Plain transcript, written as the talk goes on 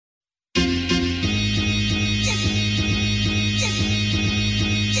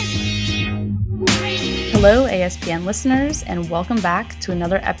Hello, ASPN listeners, and welcome back to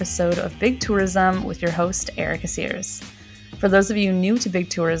another episode of Big Tourism with your host, Erica Sears. For those of you new to Big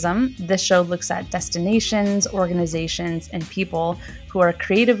Tourism, this show looks at destinations, organizations, and people who are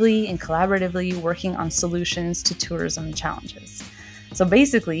creatively and collaboratively working on solutions to tourism challenges. So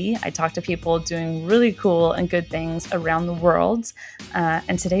basically, I talk to people doing really cool and good things around the world,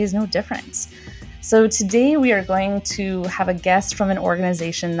 and today is no different. So today we are going to have a guest from an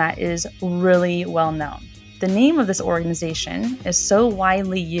organization that is really well known. The name of this organization is so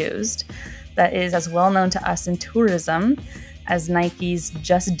widely used that it is as well known to us in tourism as Nike's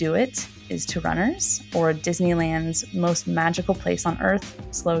Just Do It is to runners, or Disneyland's most magical place on earth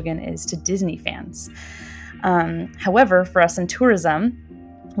slogan is to Disney fans. However, for us in tourism,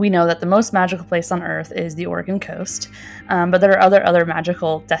 we know that the most magical place on earth is the Oregon coast, but there are other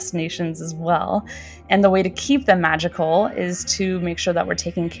magical destinations as well. And the way to keep them magical is to make sure that we're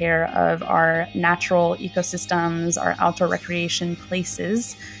taking care of our natural ecosystems, our outdoor recreation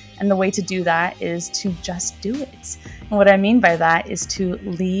places. And the way to do that is to just do it. And what I mean by that is to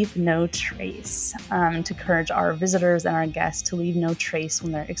leave no trace, to encourage our visitors and our guests to leave no trace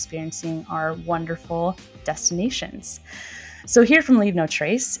when they're experiencing our wonderful destinations. So here from Leave No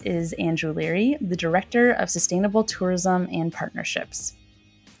Trace is Andrew Leary, the Director of Sustainable Tourism and Partnerships.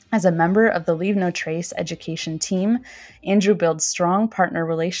 As a member of the Leave No Trace education team, Andrew builds strong partner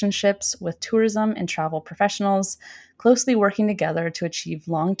relationships with tourism and travel professionals, closely working together to achieve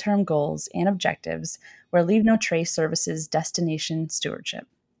long-term goals and objectives where Leave No Trace services destination stewardship.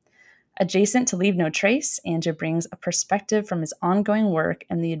 Adjacent to Leave No Trace, Andrew brings a perspective from his ongoing work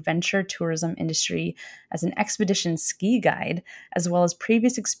in the adventure tourism industry as an expedition ski guide, as well as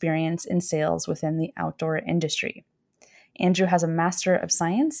previous experience in sales within the outdoor industry. Andrew has a Master of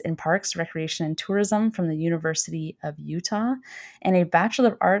Science in Parks, Recreation, and Tourism from the University of Utah and a Bachelor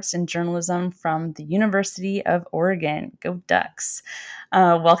of Arts in Journalism from the University of Oregon. Go Ducks.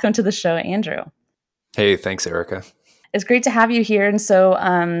 Welcome to the show, Andrew. Hey, thanks, Erica. It's great to have you here. And so,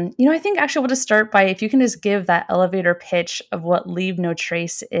 I think actually we'll just start by if you can just give that elevator pitch of what Leave No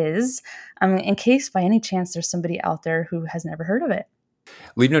Trace is, in case by any chance there's somebody out there who has never heard of it.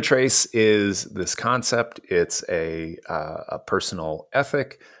 Leave No Trace is this concept. It's a personal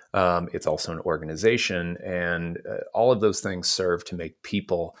ethic. It's also an organization. And all of those things serve to make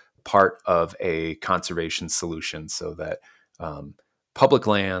people part of a conservation solution so that public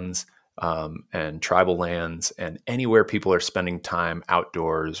lands, and tribal lands and anywhere people are spending time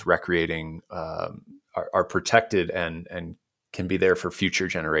outdoors, recreating, are protected and can be there for future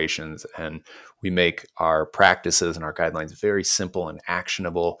generations. And we make our practices and our guidelines very simple and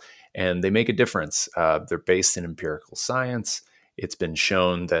actionable, and they make a difference. They're based in empirical science. It's been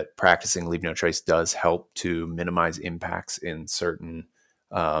shown that practicing Leave No Trace does help to minimize impacts in certain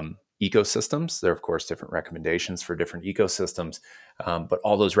ecosystems. There are, of course, different recommendations for different ecosystems, but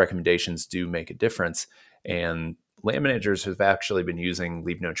all those recommendations do make a difference. And land managers have actually been using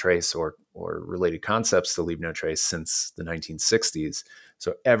Leave No Trace or related concepts to Leave No Trace since the 1960s.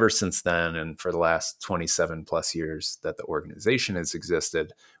 So ever since then, and for the last 27 plus years that the organization has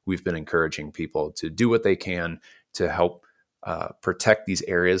existed, we've been encouraging people to do what they can to help protect these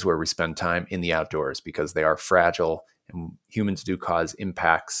areas where we spend time in the outdoors, because they are fragile. And humans do cause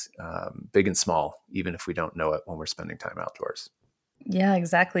impacts, big and small, even if we don't know it when we're spending time outdoors. Yeah,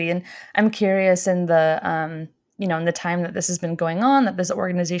 exactly. And I'm curious in the time that this has been going on, that this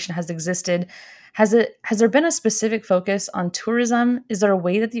organization has existed, has there been a specific focus on tourism? Is there a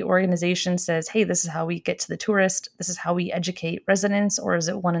way that the organization says, hey, this is how we get to the tourist, this is how we educate residents, or is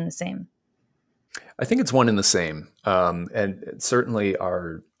it one and the same? I think it's one and the same. And certainly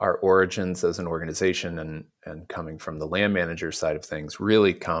our origins as an organization and coming from the land manager side of things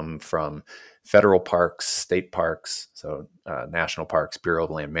really come from federal parks, state parks, so national parks, Bureau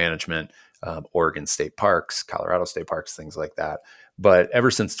of Land Management, Oregon State Parks, Colorado State Parks, things like that. But ever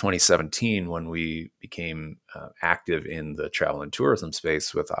since 2017, when we became active in the travel and tourism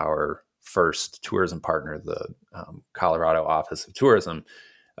space with our first tourism partner, the Colorado Office of Tourism,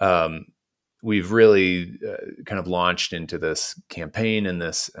 we've really kind of launched into this campaign and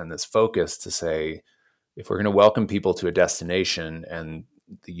this focus to say, if we're going to welcome people to a destination, and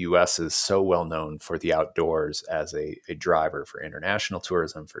the U.S. is so well known for the outdoors as a driver for international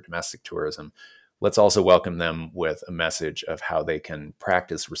tourism, for domestic tourism, let's also welcome them with a message of how they can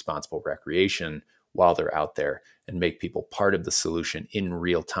practice responsible recreation while they're out there and make people part of the solution in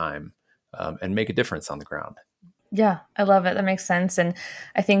real time, and make a difference on the ground. Yeah, I love it. That makes sense. And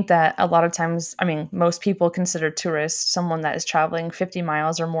I think that a lot of times, I mean, most people consider tourist someone that is traveling 50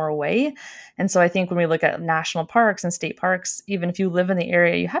 miles or more away. And so I think when we look at national parks and state parks, even if you live in the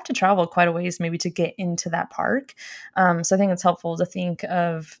area, you have to travel quite a ways maybe to get into that park. So I think it's helpful to think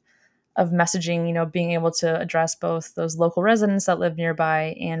of messaging, being able to address both those local residents that live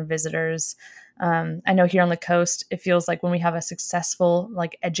nearby and visitors. I know here on the coast, it feels like when we have a successful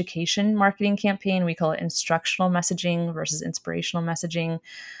like education marketing campaign, we call it instructional messaging versus inspirational messaging.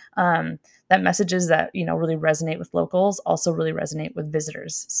 Um, that messages that really resonate with locals also really resonate with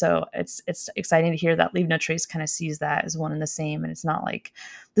visitors. So it's exciting to hear that Leave No Trace kind of sees that as one and the same, and it's not like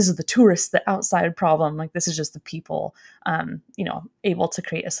this is the tourists, the outside problem. Like this is just the people, able to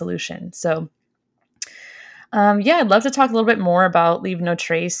create a solution. So yeah, I'd love to talk a little bit more about Leave No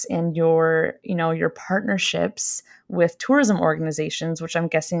Trace and your partnerships with tourism organizations, which I'm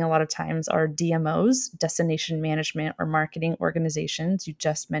guessing a lot of times are DMOs, destination management or marketing organizations. You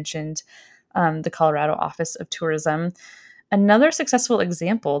just mentioned the Colorado Office of Tourism. Another successful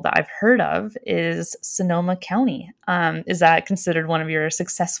example that I've heard of is Sonoma County. Is that considered one of your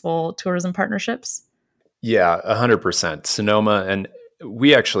successful tourism partnerships? Yeah, 100%. Sonoma, and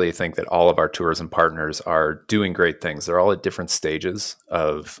we actually think that all of our tourism partners are doing great things. They're all at different stages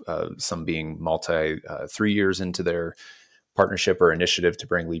of some being 3 years into their partnership or initiative to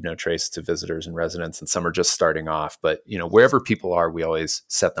bring Leave No Trace to visitors and residents, and some are just starting off. But wherever people are, we always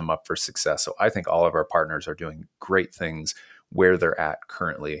set them up for success. So I think all of our partners are doing great things where they're at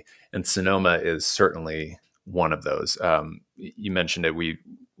currently, and Sonoma is certainly one of those. You mentioned it. We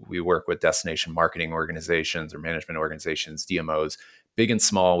work with destination marketing organizations or management organizations, DMOs, big and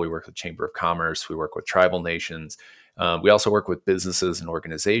small. We work with Chamber of Commerce. We work with tribal nations. We also work with businesses and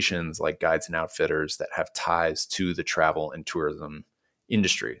organizations like guides and outfitters that have ties to the travel and tourism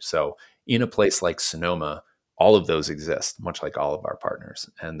industry. So in a place like Sonoma, all of those exist, much like all of our partners.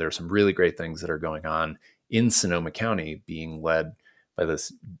 And there's some really great things that are going on in Sonoma County being led by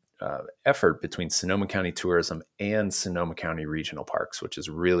this effort between Sonoma County Tourism and Sonoma County Regional Parks, which is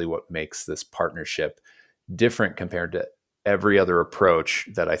really what makes this partnership different compared to every other approach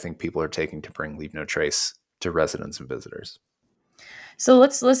that I think people are taking to bring Leave No Trace to residents and visitors. So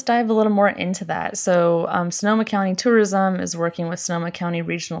let's dive a little more into that. So Sonoma County Tourism is working with Sonoma County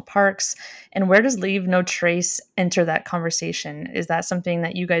Regional Parks, and where does Leave No Trace enter that conversation? Is that something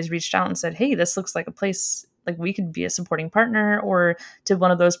that you guys reached out and said, "Hey, this looks like a place like we could be a supporting partner," or did one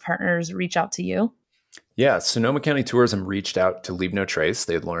of those partners reach out to you? Yeah, Sonoma County Tourism reached out to Leave No Trace.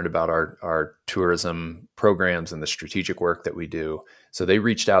 They had learned about our tourism programs and the strategic work that we do. So they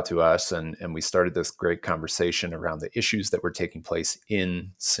reached out to us, and we started this great conversation around the issues that were taking place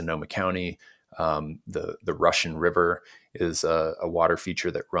in Sonoma County. The Russian River is a water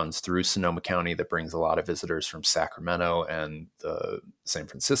feature that runs through Sonoma County that brings a lot of visitors from Sacramento and the San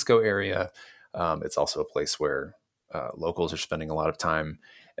Francisco area. It's also a place where locals are spending a lot of time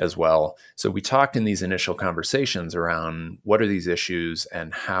as well. So we talked in these initial conversations around what are these issues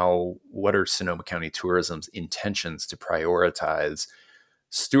and what are Sonoma County Tourism's intentions to prioritize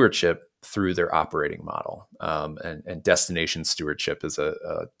stewardship through their operating model. And destination stewardship is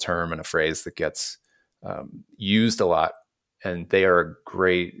a term and a phrase that gets used a lot. And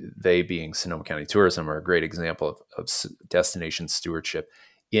they being Sonoma County Tourism, are a great example of destination stewardship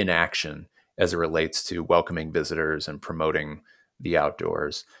in action as it relates to welcoming visitors and promoting the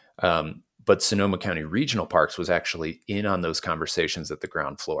outdoors. But Sonoma County Regional Parks was actually in on those conversations at the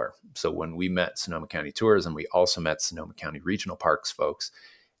ground floor. So when we met Sonoma County Tourism, we also met Sonoma County Regional Parks folks.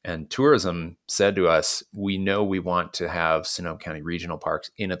 And tourism said to us, we know we want to have Sonoma County Regional Parks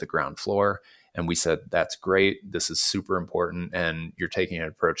in at the ground floor. And we said, that's great. This is super important. And you're taking an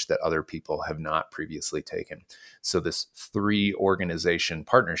approach that other people have not previously taken. So this 3-organization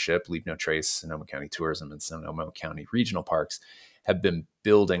partnership, Leave No Trace, Sonoma County Tourism, and Sonoma County Regional Parks, have been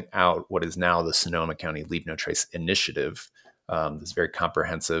building out what is now the Sonoma County Leave No Trace Initiative, this very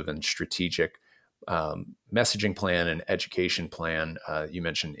comprehensive and strategic messaging plan and education plan. You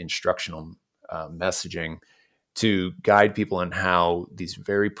mentioned instructional messaging to guide people on how these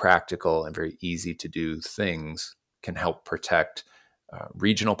very practical and very easy to do things can help protect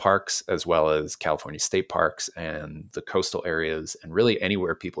regional parks as well as California state parks and the coastal areas and really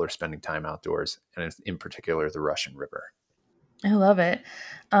anywhere people are spending time outdoors, and in particular the Russian River. I love it.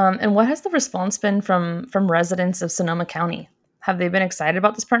 And what has the response been from residents of Sonoma County? Have they been excited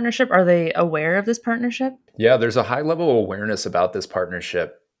about this partnership? Are they aware of this partnership? Yeah, there's a high level of awareness about this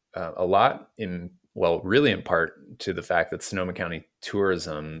partnership. Really in part to the fact that Sonoma County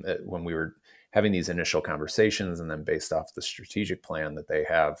Tourism, when we were having these initial conversations and then based off the strategic plan that they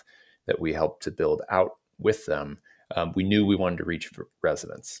have, that we helped to build out with them, we knew we wanted to reach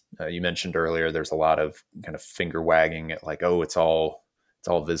residents. You mentioned earlier, there's a lot of kind of finger wagging at like, oh, it's all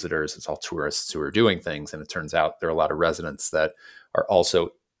visitors, it's all tourists who are doing things. And it turns out there are a lot of residents that are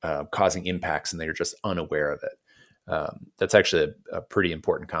also causing impacts and they're just unaware of it. That's actually a pretty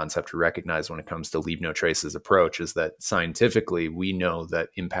important concept to recognize when it comes to Leave No Trace's approach, is that scientifically, we know that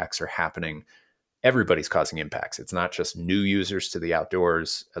impacts are happening. Everybody's causing impacts. It's not just new users to the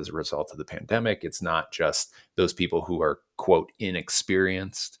outdoors as a result of the pandemic. It's not just those people who are, quote,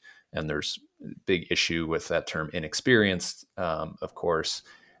 inexperienced. And there's a big issue with that term inexperienced, of course.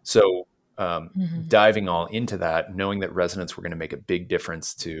 So diving all into that, knowing that residents were going to make a big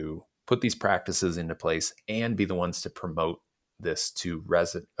difference to put these practices into place and be the ones to promote this to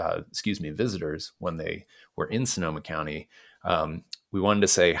visitors when they were in Sonoma County. We wanted to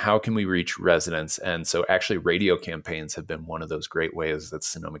say, how can we reach residents? And so actually radio campaigns have been one of those great ways that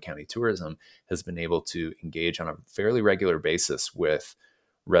Sonoma County Tourism has been able to engage on a fairly regular basis with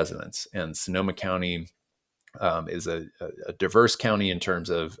residents. And Sonoma County is a diverse county in terms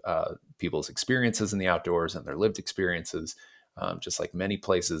of people's experiences in the outdoors and their lived experiences, just like many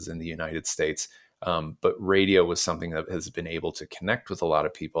places in the United States. But radio was something that has been able to connect with a lot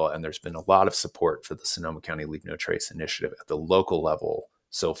of people. And there's been a lot of support for the Sonoma County Leave No Trace initiative at the local level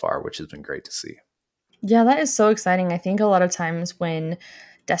so far, which has been great to see. Yeah, that is so exciting. I think a lot of times when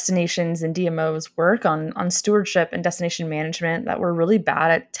destinations and DMOs work on stewardship and destination management, that we're really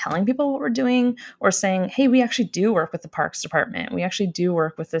bad at telling people what we're doing or saying, hey, we actually do work with the Parks Department. We actually do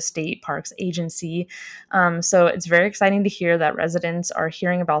work with the State Parks Agency. So it's very exciting to hear that residents are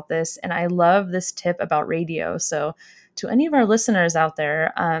hearing about this. And I love this tip about radio. So to any of our listeners out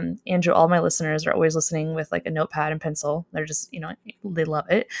there, Andrew, all my listeners are always listening with like a notepad and pencil. They're just, they love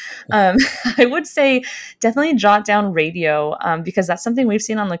it. I would say definitely jot down radio because that's something we've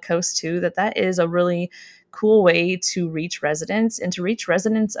seen on the coast too, that is a really cool way to reach residents and to reach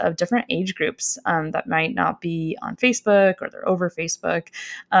residents of different age groups that might not be on Facebook or they're over Facebook.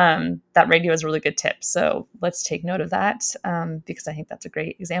 That radio is a really good tip. So let's take note of that because I think that's a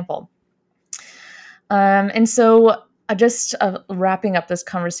great example. And so just wrapping up this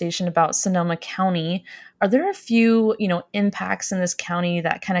conversation about Sonoma County, are there a few, impacts in this county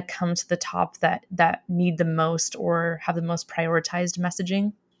that kind of come to the top that need the most or have the most prioritized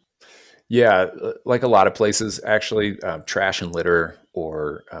messaging? Yeah, like a lot of places, actually, trash and litter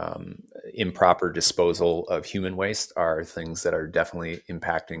or improper disposal of human waste are things that are definitely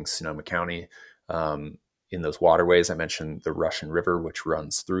impacting Sonoma County. In those waterways, I mentioned the Russian River, which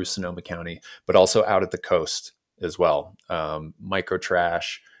runs through Sonoma County, but also out at the coast as well. Micro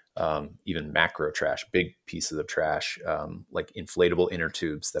trash, even macro trash, big pieces of trash, like inflatable inner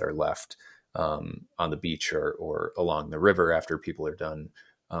tubes that are left on the beach or along the river after people are done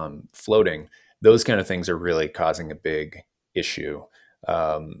floating. Those kind of things are really causing a big issue.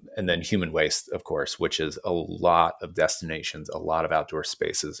 And then human waste, of course, which is a lot of destinations, a lot of outdoor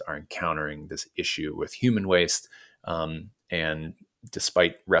spaces are encountering this issue with human waste. And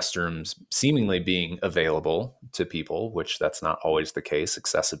despite restrooms seemingly being available to people, which that's not always the case,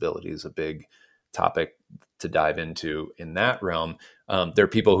 accessibility is a big topic to dive into in that realm. There are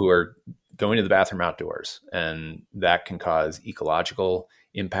people who are going to the bathroom outdoors, and that can cause ecological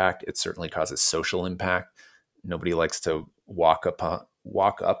impact. It certainly causes social impact. Nobody likes to walk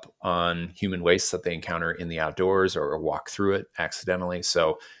up on human waste that they encounter in the outdoors or walk through it accidentally.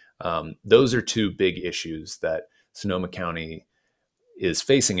 So those are two big issues that Sonoma County is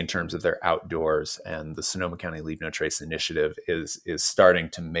facing in terms of their outdoors, and the Sonoma County Leave No Trace initiative is starting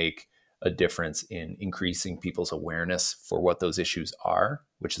to make a difference in increasing people's awareness for what those issues are,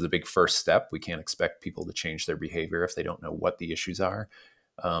 which is a big first step. We can't expect people to change their behavior if they don't know what the issues are.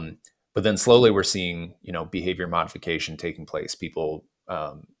 But then slowly we're seeing, behavior modification taking place, people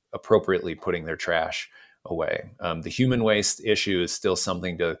appropriately putting their trash away. The human waste issue is still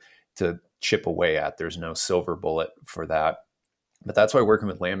something to chip away at. There's no silver bullet for that. But that's why working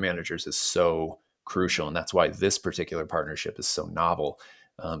with land managers is so crucial. And that's why this particular partnership is so novel,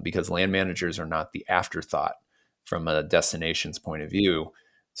 because land managers are not the afterthought from a destination's point of view.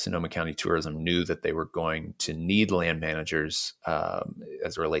 Sonoma County Tourism knew that they were going to need land managers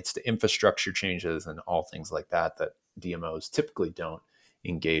as it relates to infrastructure changes and all things like that DMOs typically don't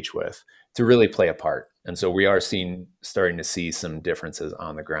engage with, to really play a part. And so we are starting to see some differences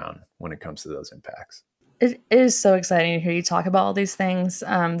on the ground when it comes to those impacts. It is so exciting to hear you talk about all these things.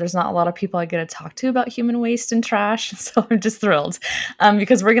 There's not a lot of people I get to talk to about human waste and trash, so I'm just thrilled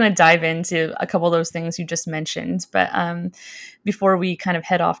because we're going to dive into a couple of those things you just mentioned. But before we kind of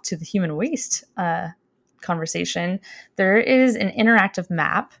head off to the human waste conversation, there is an interactive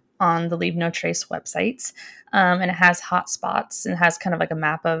map on the Leave No Trace website. And it has hotspots and has kind of like a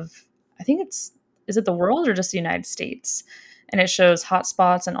map of, I think is it the world or just the United States? And it shows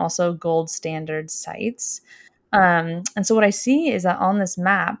hotspots and also gold standard sites. And so what I see is that on this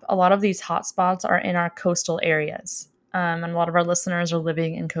map, a lot of these hotspots are in our coastal areas. And a lot of our listeners are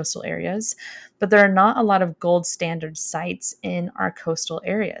living in coastal areas, but there are not a lot of gold standard sites in our coastal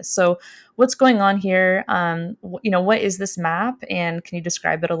areas. So, what's going on here? What is this map, and can you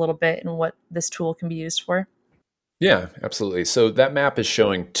describe it a little bit and what this tool can be used for? Yeah, absolutely. So that map is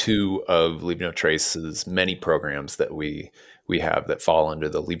showing two of Leave No Trace's many programs that we have that fall under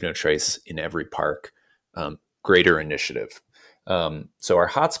the Leave No Trace in Every Park greater initiative. So our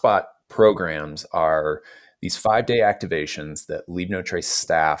hotspot programs are these 5-day activations that Leave No Trace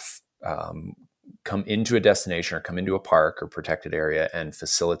staff come into a destination or come into a park or protected area and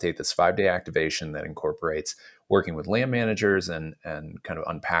facilitate this 5-day activation that incorporates working with land managers and kind of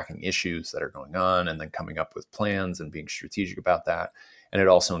unpacking issues that are going on and then coming up with plans and being strategic about that. And it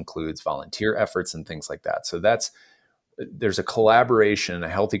also includes volunteer efforts and things like that. So there's a collaboration, a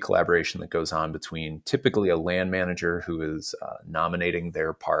healthy collaboration that goes on between typically a land manager who is nominating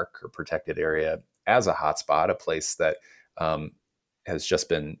their park or protected area as a hotspot, a place that has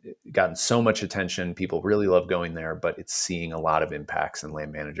just gotten so much attention. People really love going there, but it's seeing a lot of impacts, and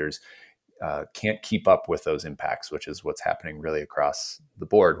land managers can't keep up with those impacts, which is what's happening really across the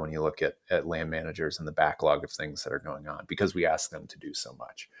board when you look at land managers and the backlog of things that are going on, because we ask them to do so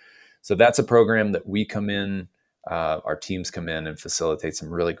much. So that's a program that we come in, our teams come in and facilitate some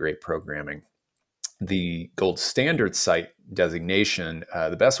really great programming. The gold standard site designation,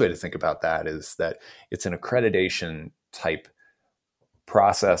 the best way to think about that is that it's an accreditation type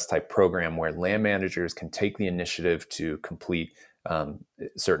process, type program where land managers can take the initiative to complete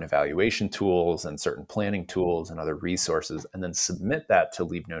certain evaluation tools and certain planning tools and other resources, and then submit that to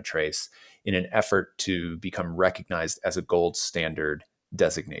Leave No Trace in an effort to become recognized as a gold standard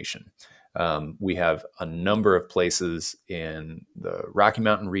designation. We have a number of places in the Rocky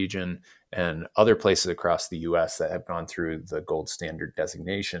Mountain region and other places across the US that have gone through the gold standard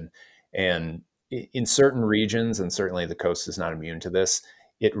designation. And in certain regions, and certainly the coast is not immune to this,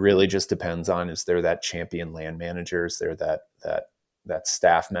 it really just depends on, is there that champion land manager? Is there that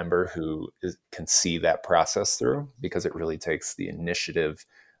staff member who can see that process through? Because it really takes the initiative.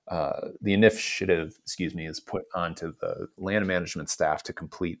 The initiative, is put onto the land management staff to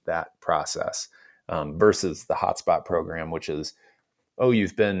complete that process, versus the hotspot program, which is, oh,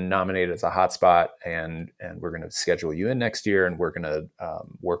 you've been nominated as a hotspot, and we're going to schedule you in next year, and we're going to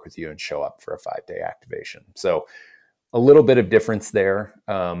work with you and show up for a 5-day activation. So a little bit of difference there,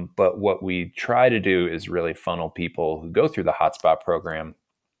 but what we try to do is really funnel people who go through the hotspot program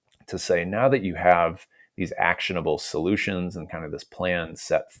to say, now that you have these actionable solutions and kind of this plan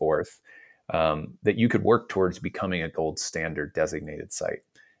set forth, that you could work towards becoming a gold standard designated site.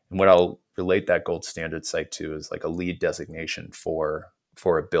 And what I'll relate that gold standard site to is like a LEED designation for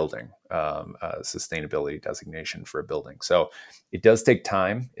a building, a sustainability designation for a building. So it does take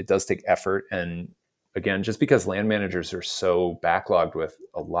time, it does take effort. And again, just because land managers are so backlogged with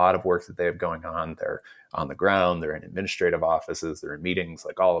a lot of work that they have going on, they're on the ground, they're in administrative offices, they're in meetings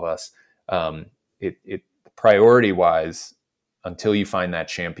like all of us. It priority wise, until you find that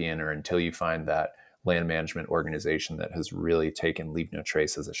champion or until you find that land management organization that has really taken Leave No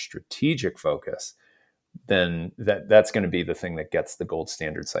Trace as a strategic focus, then that's going to be the thing that gets the gold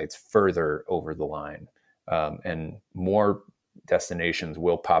standard sites further over the line. And more destinations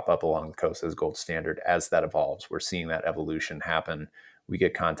will pop up along the coast as gold standard as that evolves. We're seeing that evolution happen. We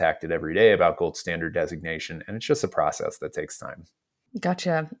get contacted every day about gold standard designation, and it's just a process that takes time.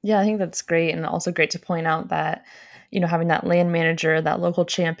 Gotcha. Yeah, I think that's great. And also great to point out that, having that land manager, that local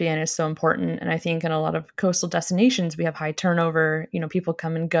champion is so important. And I think in a lot of coastal destinations, we have high turnover, people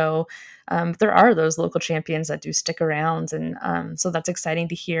come and go. But there are those local champions that do stick around. And so that's exciting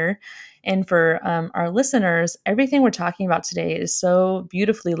to hear. And for our listeners, everything we're talking about today is so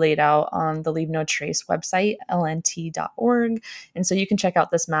beautifully laid out on the Leave No Trace website, lnt.org. And so you can check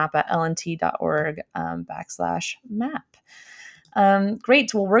out this map at lnt.org/map.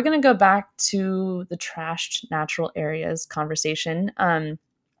 Great. Well, we're going to go back to the trashed natural areas conversation.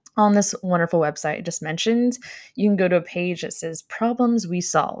 On this wonderful website I just mentioned, you can go to a page that says Problems We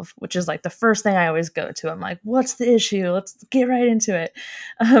Solve, which is like the first thing I always go to. I'm like, what's the issue? Let's get right into it.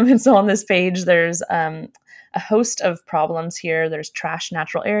 And so on this page, there's a host of problems here. There's trashed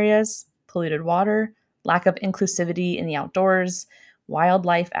natural areas, polluted water, lack of inclusivity in the outdoors,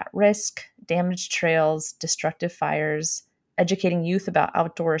 wildlife at risk, damaged trails, destructive fires, educating youth about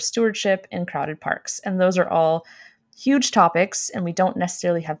outdoor stewardship in crowded parks. And those are all huge topics, and we don't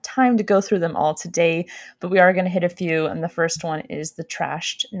necessarily have time to go through them all today, but we are going to hit a few. And the first one is the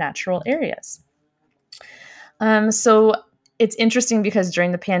trashed natural areas. So it's interesting because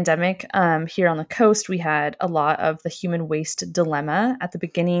during the pandemic, here on the coast, we had a lot of the human waste dilemma at the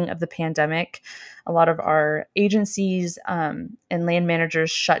beginning of the pandemic. A lot of our agencies and land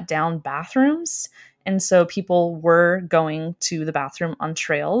managers shut down bathrooms. And so people were going to the bathroom on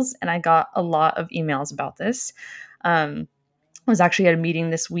trails. And I got a lot of emails about this. I was actually at a meeting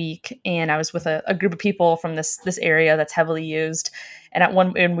this week, and I was with a group of people from this area that's heavily used. And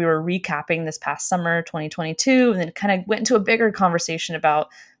and we were recapping this past summer, 2022, and then kind of went into a bigger conversation about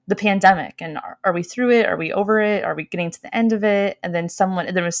the pandemic and are we through it? Are we over it? Are we getting to the end of it? And then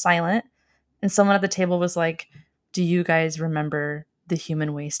there was silent, and someone at the table was like, "Do you guys remember the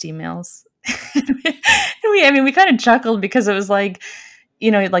human waste emails?" We kind of chuckled because it was like,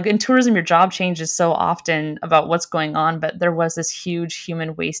 like in tourism, your job changes so often about what's going on, but there was this huge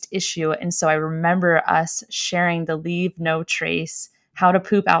human waste issue. And so I remember us sharing the Leave No Trace, how to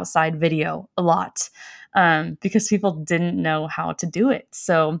poop outside video a lot because people didn't know how to do it.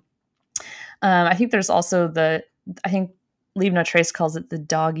 So I think there's also I think Leave No Trace calls it the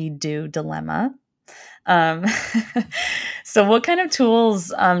doggy do dilemma. Um, so what kind of tools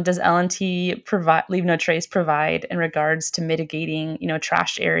does L&T provide, Leave No Trace provide in regards to mitigating,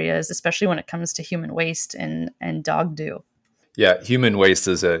 trash areas, especially when it comes to human waste and dog do? Yeah, human waste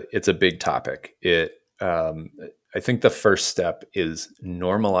it's a big topic. I think the first step is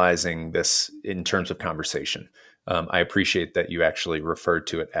normalizing this in terms of conversation. I appreciate that you actually referred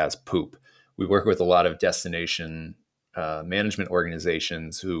to it as poop. We work with a lot of destination management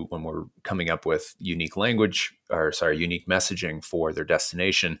organizations who, when we're coming up with unique messaging for their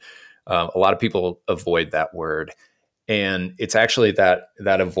destination, a lot of people avoid that word. And it's actually that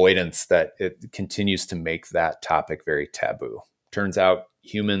avoidance that it continues to make that topic very taboo. Turns out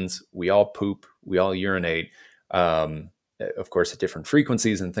humans, we all poop, we all urinate, of course, at different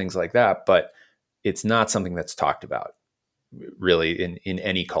frequencies and things like that, but it's not something that's talked about really in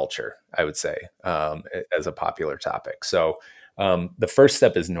any culture, I would say, as a popular topic. So the first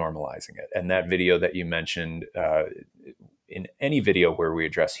step is normalizing it. And that video that you mentioned, in any video where we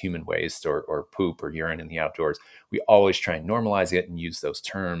address human waste or poop or urine in the outdoors, we always try and normalize it and use those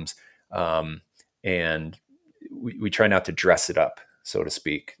terms. And we try not to dress it up, so to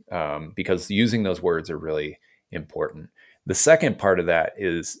speak, because using those words are really important. The second part of that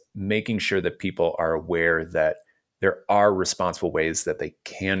is making sure that people are aware that there are responsible ways that they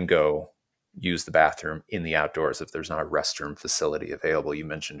can go use the bathroom in the outdoors if there's not a restroom facility available. You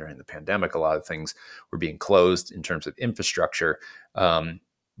mentioned during the pandemic, a lot of things were being closed in terms of infrastructure,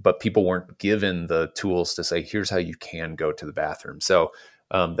 but people weren't given the tools to say, here's how you can go to the bathroom. So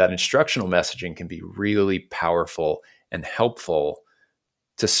that instructional messaging can be really powerful and helpful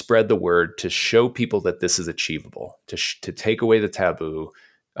to spread the word, to show people that this is achievable, to take away the taboo,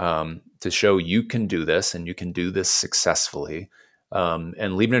 to show you can do this and you can do this successfully.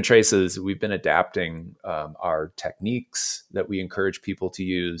 And Leave No Traces, we've been adapting our techniques that we encourage people to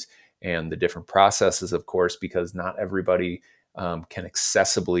use and the different processes, of course, because not everybody can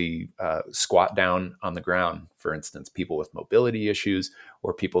accessibly squat down on the ground. For instance, people with mobility issues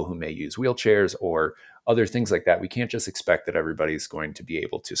or people who may use wheelchairs or other things like that. We can't just expect that everybody's going to be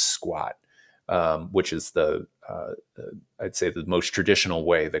able to squat, which is I'd say the most traditional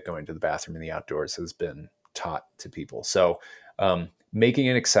way that going to the bathroom in the outdoors has been taught to people. So making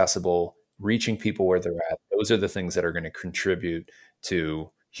it accessible, reaching people where they're at, those are the things that are going to contribute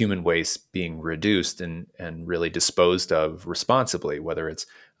to human waste being reduced and really disposed of responsibly, whether it's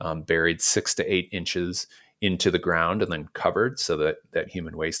buried 6 to 8 inches into the ground and then covered so that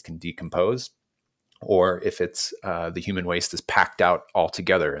human waste can decompose, or if it's the human waste is packed out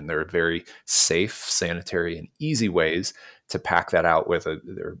altogether. And there are very safe, sanitary, and easy ways to pack that out with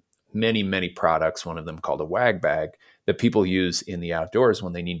there are many, many products, one of them called a WAG bag, that people use in the outdoors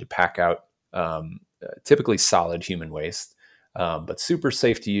when they need to pack out typically solid human waste, but super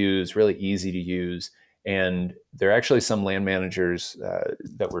safe to use, really easy to use. And there are actually some land managers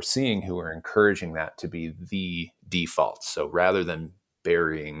that we're seeing who are encouraging that to be the default. So rather than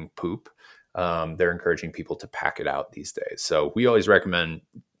burying poop, they're encouraging people to pack it out these days. So we always recommend,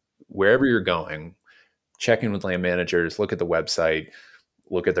 wherever you're going, check in with land managers, look at the website,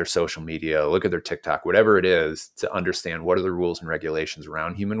 look at their social media, look at their TikTok, whatever it is, to understand what are the rules and regulations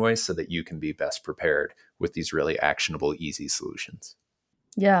around human waste so that you can be best prepared with these really actionable, easy solutions.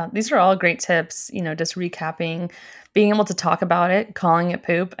 Yeah, these are all great tips, just recapping, being able to talk about it, calling it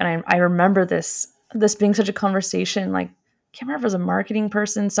poop. And I remember this being such a conversation like can't remember if it was a marketing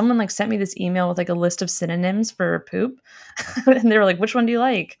person. Someone like sent me this email with like a list of synonyms for poop. And they were like, which one do you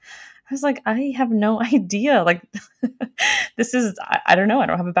like? I was like, I have no idea. Like, this is, I don't know. I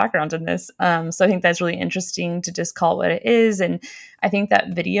don't have a background in this. So I think that's really interesting to just call it what it is. And I think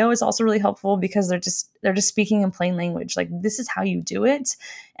that video is also really helpful because they're just speaking in plain language. Like, this is how you do it.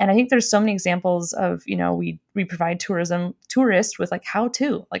 And I think there's so many examples of, we provide tourists with like how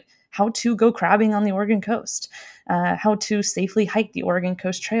to go crabbing on the Oregon coast, how to safely hike the Oregon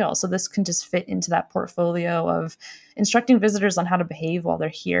Coast Trail. So this can just fit into that portfolio of instructing visitors on how to behave while they're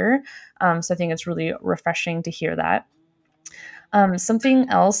here. So I think it's really refreshing to hear that. Something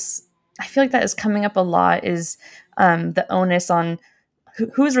else I feel like that is coming up a lot is the onus on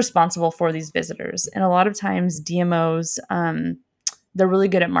who is responsible for these visitors. And a lot of times DMOs, they're really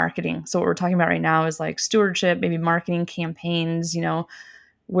good at marketing. So what we're talking about right now is like stewardship, maybe marketing campaigns,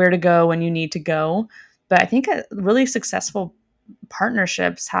 where to go when you need to go. But I think really successful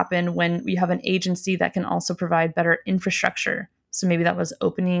partnerships happen when you have an agency that can also provide better infrastructure. So maybe that was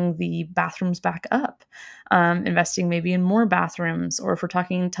opening the bathrooms back up, investing maybe in more bathrooms, or if we're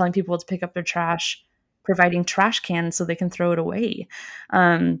telling people to pick up their trash, providing trash cans so they can throw it away.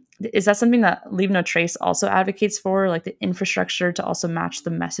 Is that something that Leave No Trace also advocates for, like the infrastructure to also match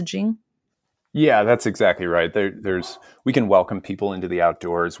the messaging? Yeah, that's exactly right. We can welcome people into the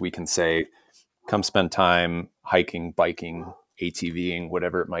outdoors. We can say, come spend time hiking, biking, ATVing,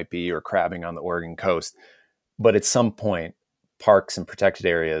 whatever it might be, or crabbing on the Oregon coast. But at some point, parks and protected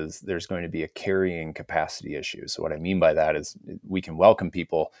areas, there's going to be a carrying capacity issue. So what I mean by that is we can welcome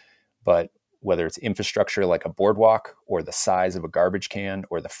people, but whether it's infrastructure like a boardwalk or the size of a garbage can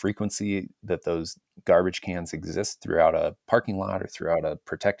or the frequency that those garbage cans exist throughout a parking lot or throughout a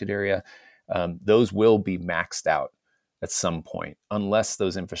protected area, those will be maxed out at some point unless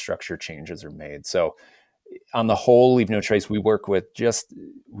those infrastructure changes are made. So on the whole, Leave No Trace, we work with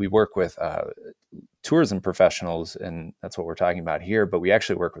tourism professionals, and that's what we're talking about here. But we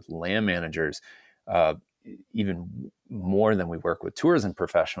actually work with land managers even more than we work with tourism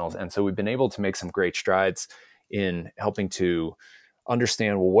professionals. And so we've been able to make some great strides in helping to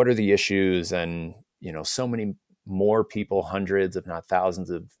understand, well, what are the issues? And, so many more people, hundreds, if not thousands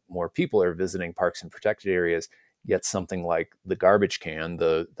of more people are visiting parks and protected areas, yet something like the garbage can,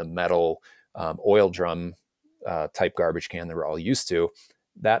 the metal oil drum type garbage can that we're all used to,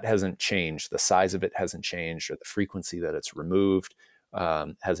 that hasn't changed. The size of it hasn't changed, or the frequency that it's removed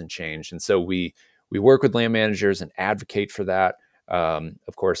hasn't changed. And so we work with land managers and advocate for that.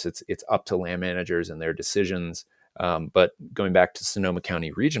 Of course, it's up to land managers and their decisions. But going back to Sonoma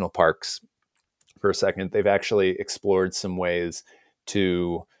County Regional Parks for a second, they've actually explored some ways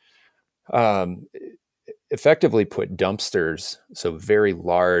to effectively put dumpsters, so very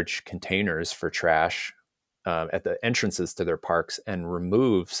large containers for trash, at the entrances to their parks, and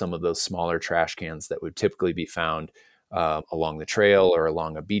remove some of those smaller trash cans that would typically be found along the trail or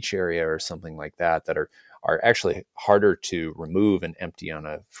along a beach area or something like that are actually harder to remove and empty on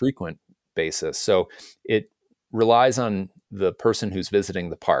a frequent basis. So it relies on the person who's visiting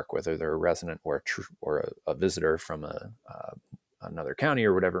the park, whether they're a resident or a visitor from another county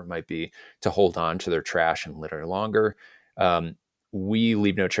or whatever it might be, to hold on to their trash and litter longer. We,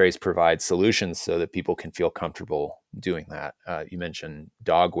 Leave No Trace, provide solutions so that people can feel comfortable doing that. You mentioned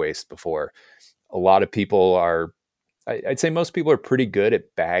dog waste before. A lot of people I'd say most people are pretty good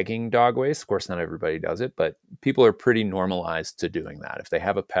at bagging dog waste. Of course, not everybody does it, but people are pretty normalized to doing that. If they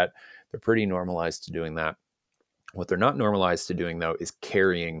have a pet, they're pretty normalized to doing that. What they're not normalized to doing, though, is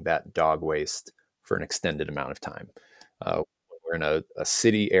carrying that dog waste for an extended amount of time. When we're in a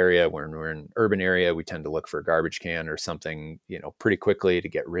city area, when we're in an urban area, we tend to look for a garbage can or something, pretty quickly to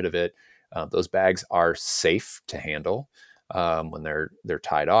get rid of it. Those bags are safe to handle when they're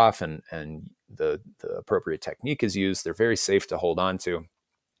tied off and the appropriate technique is used. They're very safe to hold on to.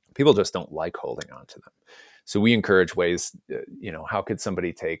 People just don't like holding on to them. So we encourage ways, how could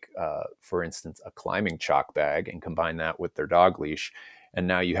somebody take, for instance, a climbing chalk bag and combine that with their dog leash? And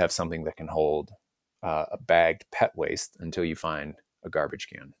now you have something that can hold a bagged pet waste until you find a garbage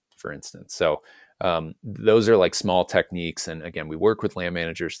can, for instance. So those are like small techniques. And again, we work with land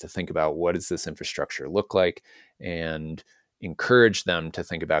managers to think about what does this infrastructure look like and encourage them to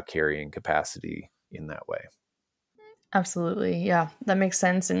think about carrying capacity in that way. Absolutely. Yeah, that makes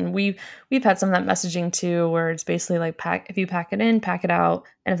sense. And we've had some of that messaging too, where it's basically like if you pack it in, pack it out.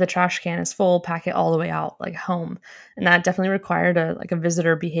 And if the trash can is full, pack it all the way out, like home. And that definitely required a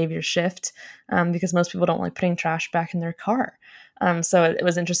visitor behavior shift, because most people don't like putting trash back in their car. So it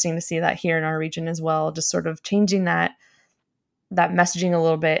was interesting to see that here in our region as well, just sort of changing that that messaging a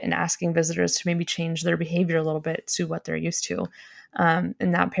little bit and asking visitors to maybe change their behavior a little bit to what they're used to. And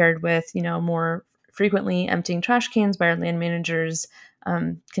that paired with, more frequently emptying trash cans by our land managers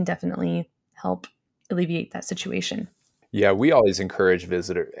can definitely help alleviate that situation. Yeah, we always encourage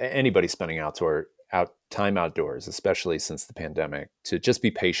anybody spending time outdoors, especially since the pandemic, to just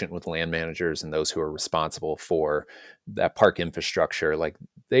be patient with land managers and those who are responsible for that park infrastructure. Like,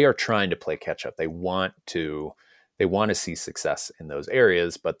 they are trying to play catch up. They want to see success in those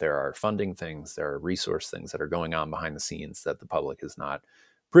areas, but there are funding things, there are resource things that are going on behind the scenes that the public is not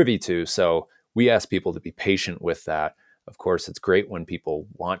privy to. So we ask people to be patient with that. Of course, it's great when people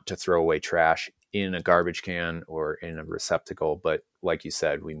want to throw away trash in a garbage can or in a receptacle. But like you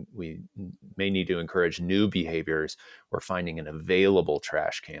said, we may need to encourage new behaviors or finding an available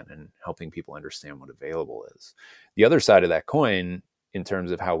trash can and helping people understand what available is. The other side of that coin, in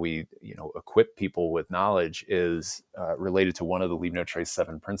terms of how we equip people with knowledge, is related to one of the Leave No Trace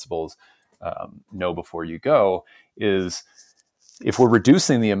 7 principles, know before you go, is if we're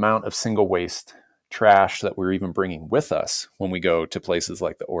reducing the amount of single waste trash that we're even bringing with us when we go to places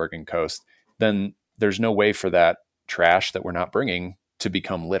like the Oregon coast, then there's no way for that trash that we're not bringing to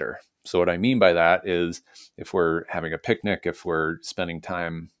become litter. So what I mean by that is, if we're having a picnic, if we're spending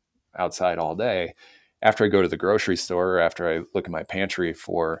time outside all day, after I go to the grocery store, or after I look at my pantry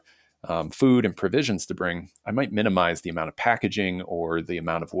for food and provisions to bring, I might minimize the amount of packaging or the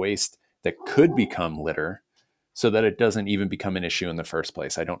amount of waste that could become litter, so that it doesn't even become an issue in the first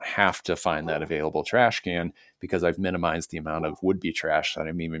place. I don't have to find that available trash can because I've minimized the amount of would-be trash that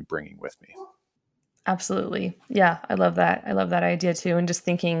I'm even bringing with me. Absolutely. Yeah, I love that. I love that idea too. And just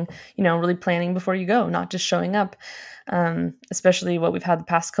thinking, really planning before you go, not just showing up. Especially what we've had the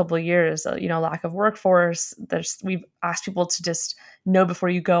past couple of years, lack of workforce. We've asked people to just know before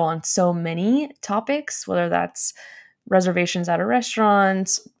you go on so many topics, whether that's reservations at a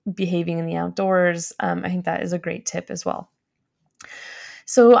restaurant, behaving in the outdoors. I think that is a great tip as well.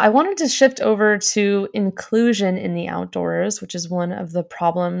 So I wanted to shift over to inclusion in the outdoors, which is one of the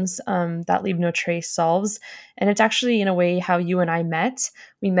problems that Leave No Trace solves. And it's actually, in a way, how you and I met.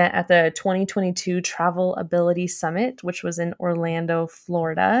 We met at the 2022 Travel Ability Summit, which was in Orlando,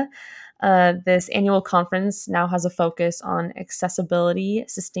 Florida. This annual conference now has a focus on accessibility,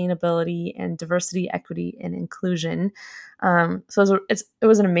 sustainability, and diversity, equity, and inclusion. So it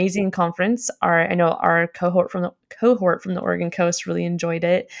was an amazing conference. I know our cohort from the Oregon coast really enjoyed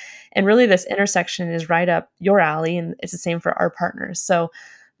it, and really this intersection is right up your alley, and it's the same for our partners. So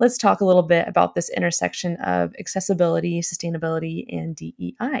let's talk a little bit about this intersection of accessibility, sustainability, and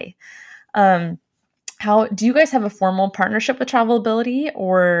DEI. How do you guys have a formal partnership with Travelability,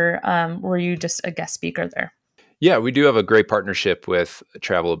 or were you just a guest speaker there? Yeah, we do have a great partnership with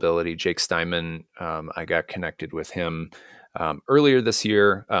Travelability. Jake Steinman, I got connected with him earlier this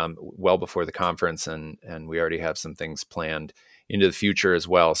year, well before the conference, and we already have some things planned into the future as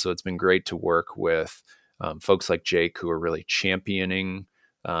well. So it's been great to work with folks like Jake, who are really championing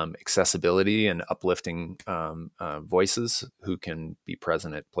accessibility and uplifting voices who can be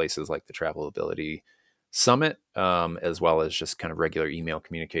present at places like the Travelability Summit, as well as just kind of regular email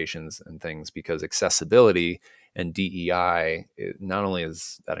communications and things, because accessibility and DEI, not only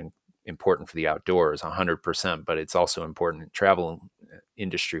is that important for the outdoors 100%, but it's also important in travel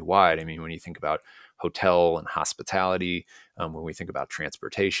industry wide. I mean, when you think about hotel and hospitality, when we think about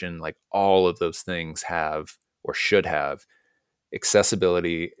transportation, like all of those things have or should have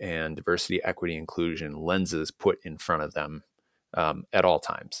accessibility and diversity, equity, inclusion lenses put in front of them at all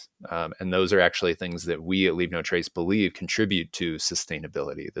times. And those are actually things that we at Leave No Trace believe contribute to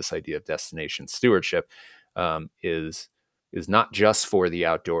sustainability. This idea of destination stewardship is not just for the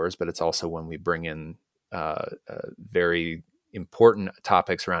outdoors, but it's also when we bring in very important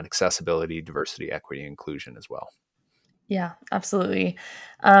topics around accessibility, diversity, equity, inclusion as well. Yeah, absolutely.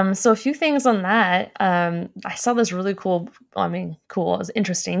 So a few things on that. I saw this really cool, it was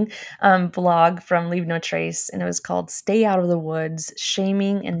interesting, blog from Leave No Trace, and it was called Stay Out of the Woods,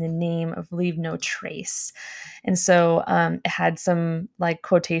 Shaming in the Name of Leave No Trace. And so it had some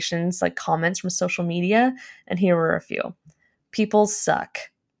quotations, comments from social media, and here were a few. People suck.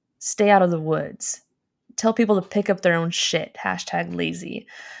 Stay out of the woods. Tell people to pick up their own shit. #lazy.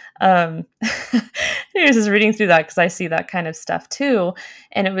 I was just reading through that because I see that kind of stuff too.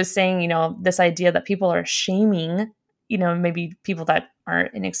 And it was saying, this idea that people are shaming, maybe people that are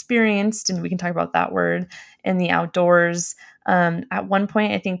inexperienced, and we can talk about that word, in the outdoors. At one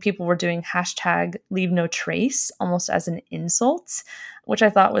point, I think people were doing #LeaveNoTrace almost as an insult, which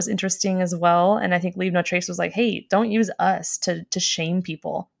I thought was interesting as well. And I think Leave No Trace was like, hey, don't use us to shame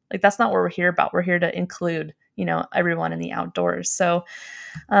people. Like, that's not what we're here about. We're here to include everyone in the outdoors. So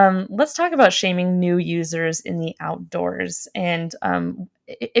let's talk about shaming new users in the outdoors. And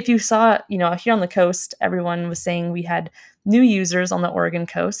if you saw, here on the coast, everyone was saying we had new users on the Oregon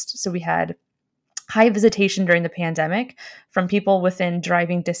coast. So we had high visitation during the pandemic from people within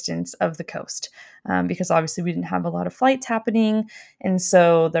driving distance of the coast, because obviously we didn't have a lot of flights happening. And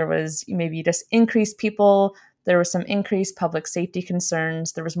so there was maybe just increased people. There was some increased public safety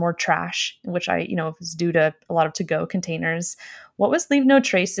concerns. There was more trash, which was due to a lot of to-go containers. What was Leave No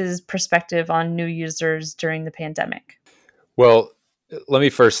Trace's perspective on new users during the pandemic? Well, let me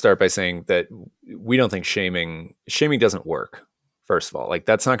first start by saying that we don't think shaming doesn't work. First of all, like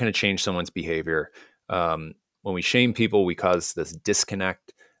that's not going to change someone's behavior. When we shame people, we cause this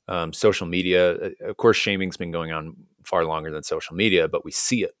disconnect. Social media, of course, shaming's been going on far longer than social media, but we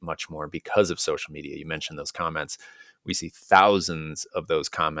see it much more because of social media. You mentioned those comments. We see thousands of those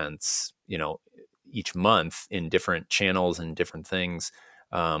comments, each month in different channels and different things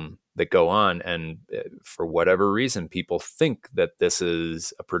that go on. And for whatever reason, people think that this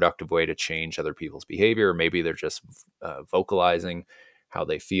is a productive way to change other people's behavior. Maybe they're just vocalizing how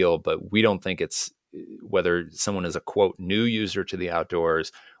they feel, but we don't think it's whether someone is a quote new user to the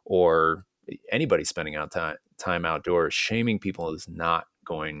outdoors or anybody spending out time outdoors. Shaming people is not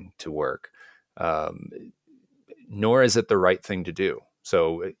going to work, nor is it the right thing to do.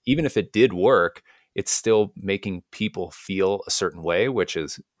 So even if it did work, it's still making people feel a certain way, which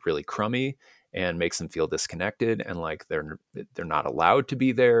is really crummy and makes them feel disconnected and like they're not allowed to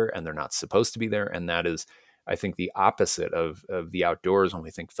be there and they're not supposed to be there. And that is, I think, the opposite of the outdoors when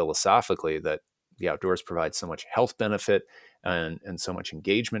we think philosophically that the outdoors provide so much health benefit and so much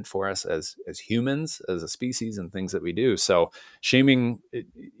engagement for us as humans, as a species, and things that we do. So shaming,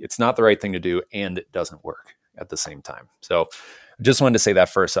 it's not the right thing to do, and it doesn't work at the same time. So I just wanted to say that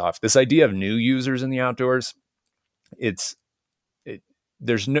first off. This idea of new users in the outdoors,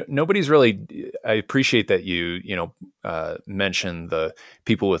 there's nobody's really. I appreciate that you mentioned the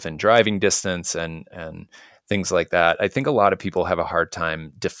people within driving distance and things like that. I think a lot of people have a hard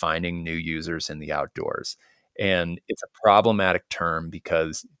time defining new users in the outdoors, and it's a problematic term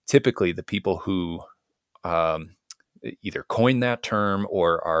because typically the people who either coined that term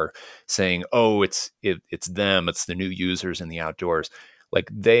or are saying, "Oh, it's them, it's the new users in the outdoors,"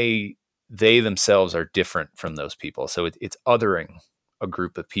 like they themselves are different from those people. So it's othering a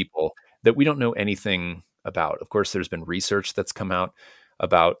group of people that we don't know anything about. Of course, there's been research that's come out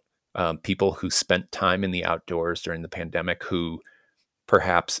about people who spent time in the outdoors during the pandemic who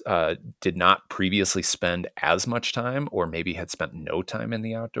perhaps did not previously spend as much time or maybe had spent no time in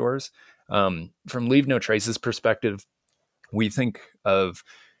the outdoors. From Leave No Trace's perspective, we think of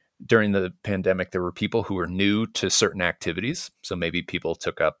during the pandemic, there were people who were new to certain activities. So maybe people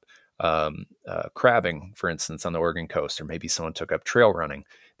took up crabbing, for instance, on the Oregon coast, or maybe someone took up trail running.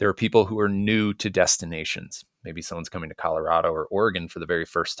 There are people who are new to destinations. Maybe someone's coming to Colorado or Oregon for the very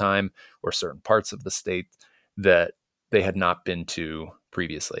first time, or certain parts of the state that they had not been to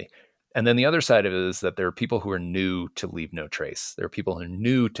previously. And then the other side of it is that there are people who are new to Leave No Trace. There are people who are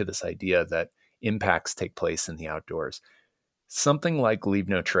new to this idea that impacts take place in the outdoors. Something like Leave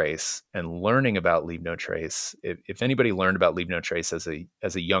No Trace and learning about Leave No Trace, if anybody learned about Leave No Trace as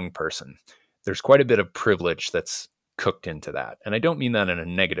a young person, there's quite a bit of privilege that's cooked into that. And I don't mean that in a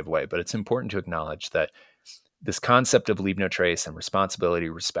negative way, but it's important to acknowledge that this concept of Leave No Trace and responsibility,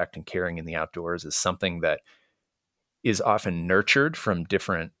 respect, and caring in the outdoors is something that is often nurtured from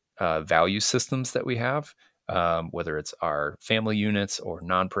different value systems that we have, whether it's our family units or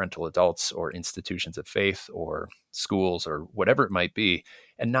non-parental adults or institutions of faith or schools or whatever it might be.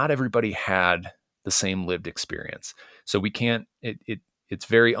 And not everybody had the same lived experience. So we can't, it's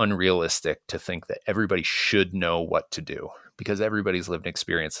very unrealistic to think that everybody should know what to do because everybody's lived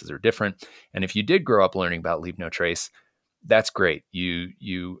experiences are different. And if you did grow up learning about Leave No Trace, that's great.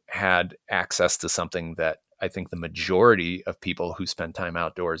 You had access to something that I think the majority of people who spend time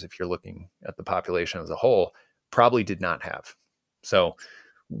outdoors, if you're looking at the population as a whole, probably did not have. So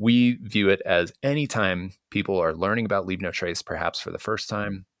we view it as anytime people are learning about Leave No Trace, perhaps for the first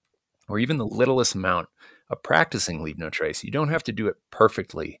time, or even the littlest amount of practicing Leave No Trace, you don't have to do it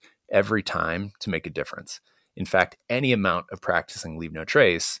perfectly every time to make a difference. In fact, any amount of practicing Leave No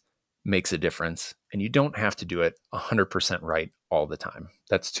Trace makes a difference, and you don't have to do it 100% right all the time.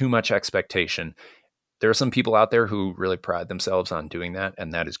 That's too much expectation. There are some people out there who really pride themselves on doing that,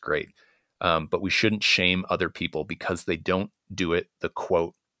 and that is great. But we shouldn't shame other people because they don't do it the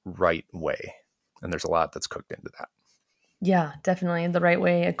quote right way. And there's a lot that's cooked into that. Yeah, definitely the right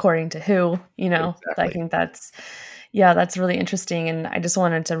way according to who, Exactly. I think that's Yeah, that's really interesting. And I just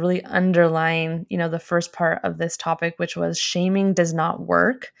wanted to really underline, the first part of this topic, which was shaming does not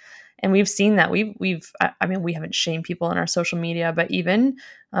work. And we've seen that. I mean, we haven't shamed people in our social media, but even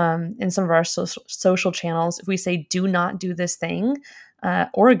in some of our social channels, if we say, do not do this thing,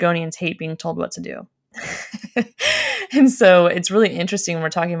 Oregonians hate being told what to do. And so it's really interesting when we're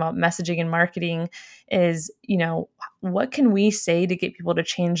talking about messaging and marketing is, what can we say to get people to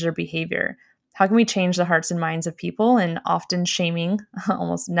change their behavior? How can we change the hearts and minds of people? And often shaming,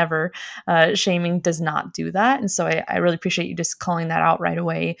 almost never, shaming does not do that. And so I really appreciate you just calling that out right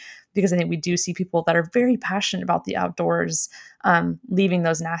away, because I think we do see people that are very passionate about the outdoors, leaving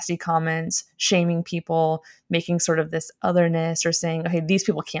those nasty comments, shaming people, making sort of this otherness, or saying, okay, these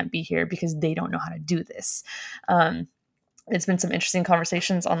people can't be here because they don't know how to do this. It's been some interesting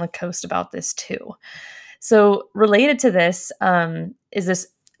conversations on the coast about this too. So related to this, is this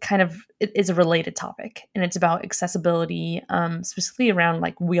it is a related topic, and it's about accessibility, specifically around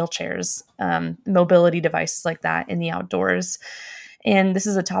like wheelchairs, mobility devices like that in the outdoors. And this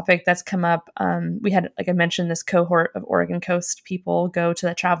is a topic that's come up. We had, like I mentioned, this cohort of Oregon Coast people go to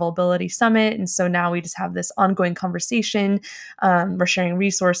the Travelability Summit. And so now we just have this ongoing conversation. We're sharing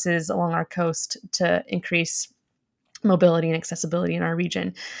resources along our coast to increase mobility and accessibility in our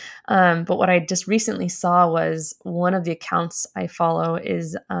region. But what I just recently saw was one of the accounts I follow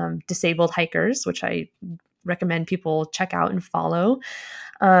is Disabled Hikers, which I recommend people check out and follow,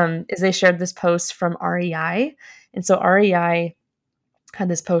 is they shared this post from REI. And so REI had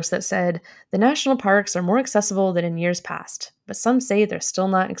this post that said, the national parks are more accessible than in years past, but some say they're still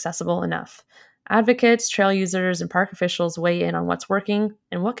not accessible enough. Advocates, trail users, and park officials weigh in on what's working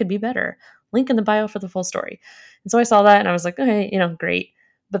and what could be better. Link in the bio for the full story. And so I saw that and I was like, okay, great.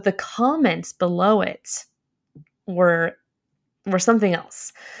 But the comments below it were something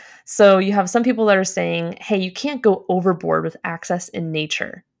else. So you have some people that are saying, hey, you can't go overboard with access in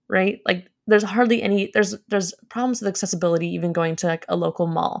nature, right? Like there's hardly any, there's problems with accessibility even going to like a local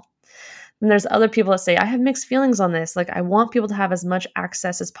mall. And there's other people that say, I have mixed feelings on this. Like, I want people to have as much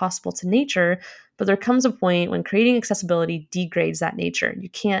access as possible to nature, but there comes a point when creating accessibility degrades that nature. You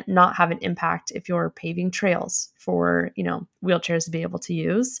can't not have an impact if you're paving trails for, wheelchairs to be able to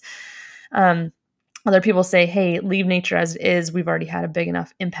use. Other people say, hey, leave nature as it is. We've already had a big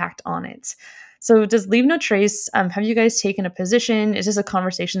enough impact on it. So does Leave No Trace, have you guys taken a position? Is this a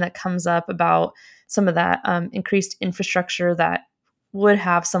conversation that comes up about some of that increased infrastructure that would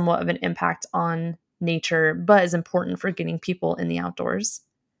have somewhat of an impact on nature, but is important for getting people in the outdoors?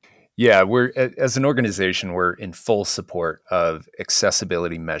 Yeah, as an organization, we're in full support of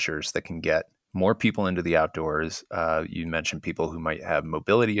accessibility measures that can get more people into the outdoors. You mentioned people who might have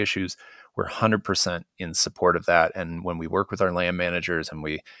mobility issues. We're 100% in support of that. And when we work with our land managers and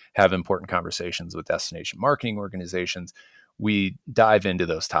we have important conversations with destination marketing organizations, we dive into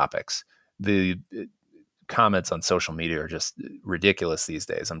those topics. The comments on social media are just ridiculous these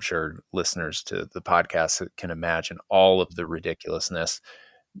days. I'm sure listeners to the podcast can imagine all of the ridiculousness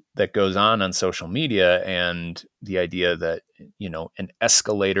that goes on social media, and the idea that, an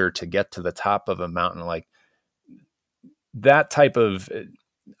escalator to get to the top of a mountain, like that type of,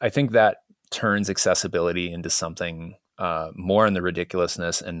 I think that turns accessibility into something more in the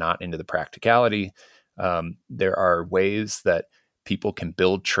ridiculousness and not into the practicality. There are ways that people can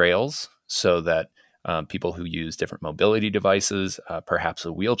build trails so that people who use different mobility devices, perhaps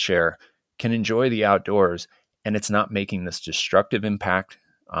a wheelchair, can enjoy the outdoors, and it's not making this destructive impact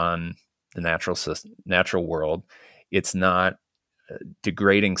on the natural world. It's not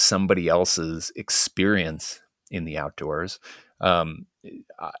degrading somebody else's experience in the outdoors.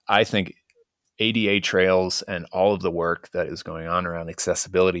 I think ADA trails and all of the work that is going on around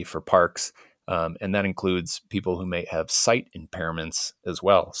accessibility for parks, and that includes people who may have sight impairments as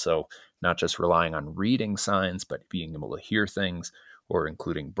well. So not just relying on reading signs, but being able to hear things or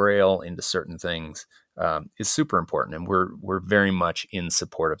including Braille into certain things is super important. And we're very much in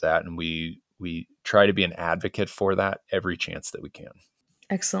support of that. And we try to be an advocate for that every chance that we can.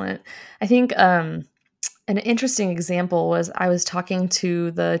 Excellent. I think an interesting example was I was talking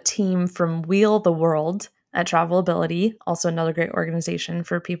to the team from Wheel the World at Travelability, also another great organization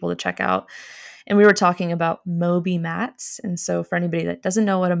for people to check out. And we were talking about Moby mats. And so for anybody that doesn't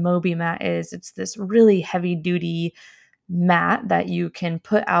know what a Moby mat is, it's this really heavy duty mat that you can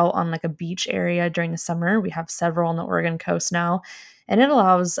put out on like a beach area during the summer. We have several on the Oregon coast now. And it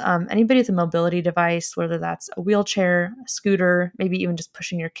allows anybody with a mobility device, whether that's a wheelchair, a scooter, maybe even just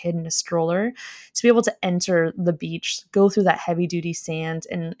pushing your kid in a stroller, to be able to enter the beach, go through that heavy duty sand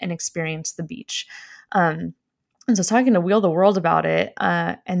and experience the beach. And so I was talking to Wheel the World about it,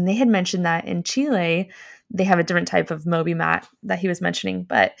 and they had mentioned that in Chile, they have a different type of Moby mat that he was mentioning,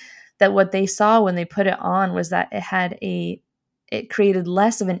 but that what they saw when they put it on was that it created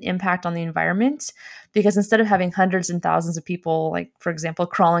less of an impact on the environment, because instead of having hundreds and thousands of people, like for example,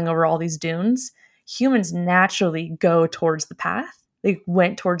 crawling over all these dunes, humans naturally go towards the path. They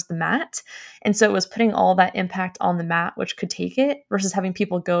went towards the mat. And so it was putting all that impact on the mat, which could take it, versus having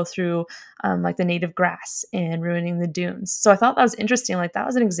people go through like the native grass and ruining the dunes. So I thought that was interesting. Like that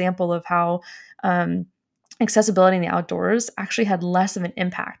was an example of how accessibility in the outdoors actually had less of an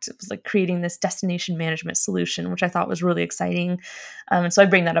impact. It was like creating this destination management solution, which I thought was really exciting. And so I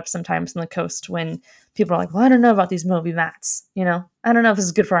bring that up sometimes on the coast when people are like, well, I don't know about these Moby mats. I don't know if this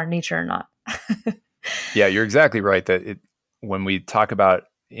is good for our nature or not. Yeah, you're exactly right that when we talk about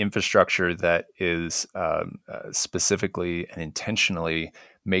infrastructure that is specifically and intentionally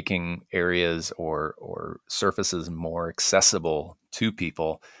making areas or surfaces more accessible to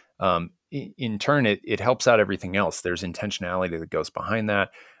people, in turn, it helps out everything else. There's intentionality that goes behind that,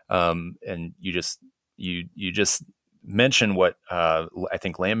 and you just mentioned what I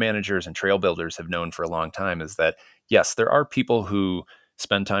think land managers and trail builders have known for a long time is that yes, there are people who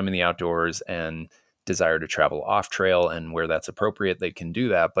spend time in the outdoors and desire to travel off trail, and where that's appropriate they can do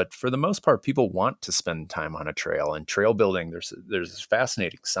that, but for the most part people want to spend time on a trail. And trail building, there's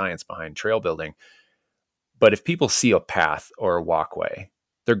fascinating science behind trail building, but if people see a path or a walkway,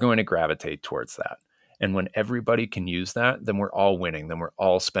 they're going to gravitate towards that. And when everybody can use that, then we're all winning. Then we're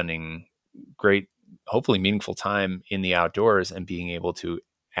all spending great, hopefully meaningful time in the outdoors and being able to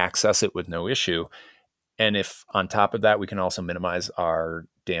access it with no issue. And if on top of that, we can also minimize our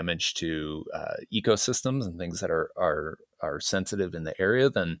damage to ecosystems and things that are sensitive in the area,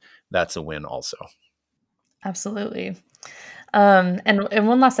 then that's a win also. Absolutely. And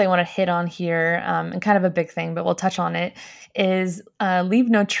one last thing I want to hit on here, and kind of a big thing, but we'll touch on it, is Leave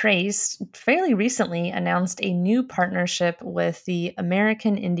No Trace fairly recently announced a new partnership with the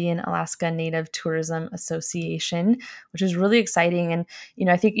American Indian Alaska Native Tourism Association, which is really exciting. And,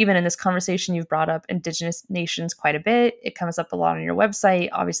 I think even in this conversation, you've brought up Indigenous nations quite a bit. It comes up a lot on your website.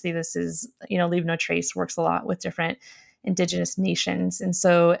 Obviously, this is, Leave No Trace works a lot with different Indigenous nations. And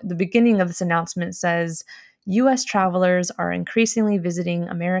so the beginning of this announcement says, U.S. travelers are increasingly visiting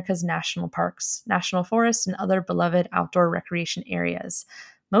America's national parks, national forests, and other beloved outdoor recreation areas,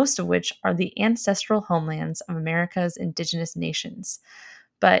 most of which are the ancestral homelands of America's indigenous nations.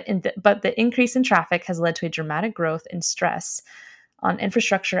 But the increase in traffic has led to a dramatic growth in stress on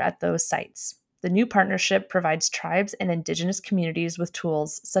infrastructure at those sites. The new partnership provides tribes and indigenous communities with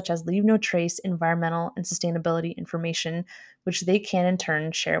tools such as Leave No Trace environmental and sustainability information, which they can in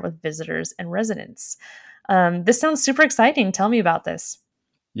turn share with visitors and residents. This sounds super exciting. Tell me about this.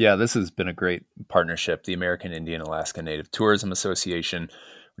 Yeah, this has been a great partnership. The American Indian Alaska Native Tourism Association,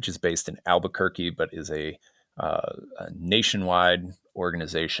 which is based in Albuquerque, but is a nationwide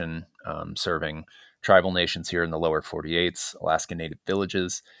organization serving tribal nations here in the lower 48s, Alaska Native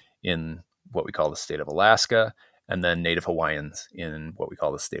villages in what we call the state of Alaska, and then Native Hawaiians in what we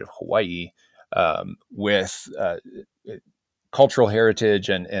call the state of Hawaii, with cultural heritage,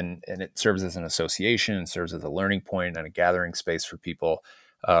 and it serves as an association, and serves as a learning point and a gathering space for people.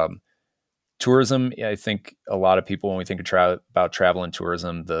 Tourism, I think a lot of people, when we think about travel and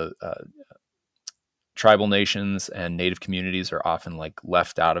tourism, the tribal nations and native communities are often like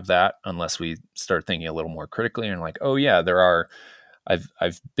left out of that unless we start thinking a little more critically and like, oh yeah,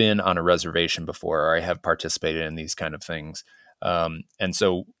 I've been on a reservation before, or I have participated in these kind of things. And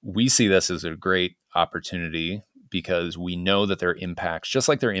so we see this as a great opportunity because we know that there are impacts, just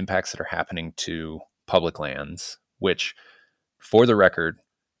like there are impacts that are happening to public lands, which, for the record,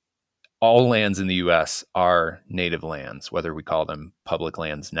 all lands in the U.S. are native lands, whether we call them public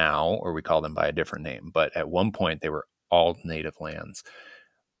lands now or we call them by a different name. But at one point, they were all native lands.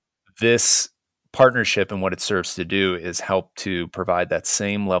 This partnership and what it serves to do is help to provide that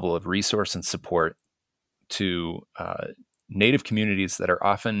same level of resource and support to native communities that are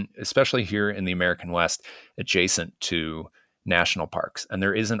often, especially here in the American West, adjacent to national parks. And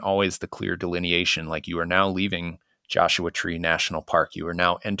there isn't always the clear delineation, like you are now leaving Joshua Tree National Park. You are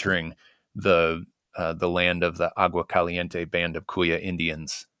now entering the land of the Agua Caliente Band of Kuya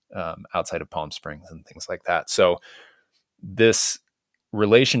Indians outside of Palm Springs and things like that. So this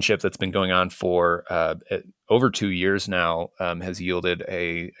relationship that's been going on for over 2 years now has yielded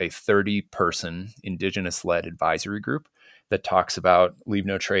a 30-person Indigenous-led advisory group that talks about Leave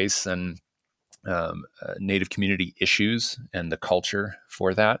No Trace and Native community issues and the culture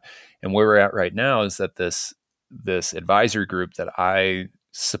for that. And where we're at right now is that this advisory group that I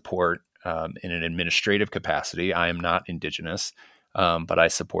support in an administrative capacity. I am not Indigenous, but I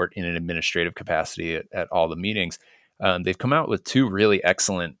support in an administrative capacity at all the meetings. They've come out with two really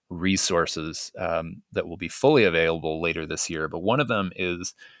excellent resources that will be fully available later this year. But one of them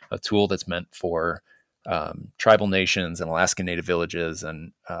is a tool that's meant for tribal nations and Alaska Native villages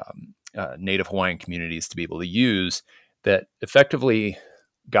and Native Hawaiian communities to be able to use, that effectively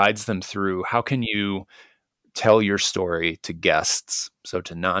guides them through how can you tell your story to guests, so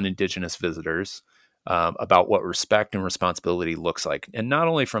to non-Indigenous visitors, about what respect and responsibility looks like. And not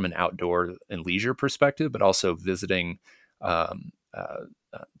only from an outdoor and leisure perspective, but also visiting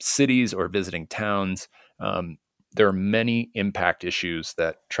cities or visiting towns. There are many impact issues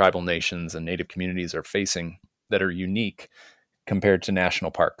that tribal nations and Native communities are facing that are unique compared to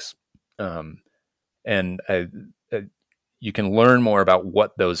national parks. And you can learn more about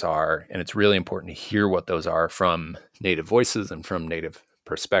what those are, and it's really important to hear what those are from Native voices and from Native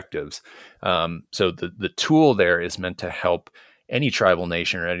perspectives. So the tool there is meant to help any tribal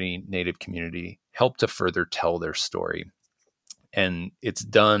nation or any Native community help to further tell their story. And it's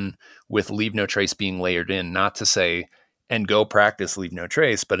done with Leave No Trace being layered in, not to say, and go practice Leave No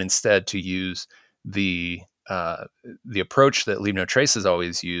Trace, but instead to use the approach that Leave No Trace has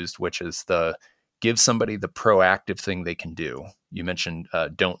always used, which is give somebody the proactive thing they can do. You mentioned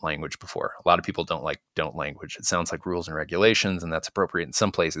don't language before. A lot of people don't like don't language. It sounds like rules and regulations, and that's appropriate in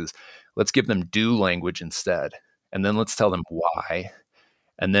some places. Let's give them do language instead. And then let's tell them why.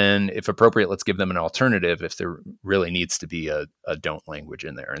 And then if appropriate, let's give them an alternative if there really needs to be a don't language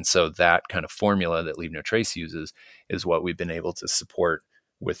in there. And so that kind of formula that Leave No Trace uses is what we've been able to support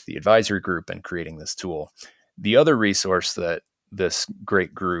with the advisory group and creating this tool. The other resource that this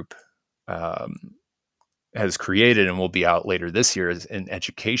great group has created and will be out later this year is an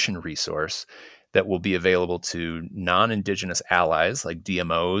education resource that will be available to non-Indigenous allies like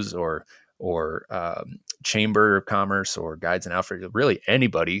DMOs or Chamber of Commerce or guides and outfitters, really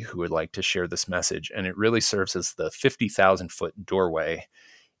anybody who would like to share this message. And it really serves as the 50,000 foot doorway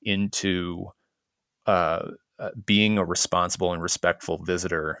into being a responsible and respectful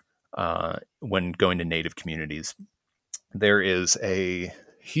visitor when going to Native communities. There is a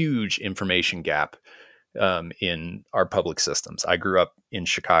huge information gap in our public systems. I grew up in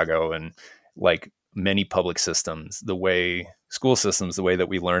Chicago, and like many public systems, the way that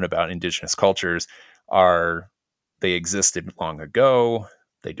we learn about Indigenous cultures they existed long ago.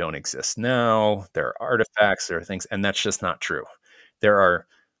 They don't exist now. There are artifacts, there are things, and that's just not true. There are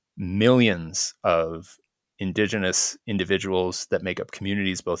millions of Indigenous individuals that make up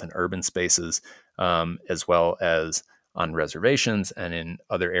communities, both in urban spaces, as well as on reservations and in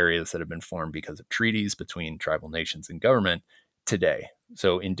other areas that have been formed because of treaties between tribal nations and government today.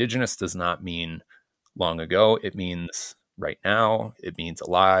 So Indigenous does not mean long ago. It means right now. It means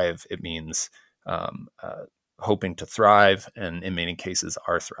alive. It means hoping to thrive, and in many cases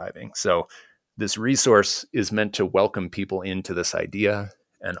are thriving. So this resource is meant to welcome people into this idea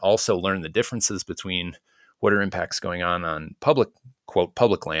and also learn the differences between what are impacts going on public, quote,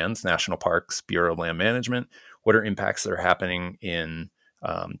 public lands, national parks, Bureau of Land Management, what are impacts that are happening in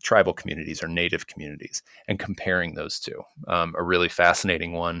tribal communities or Native communities, and comparing those two. A really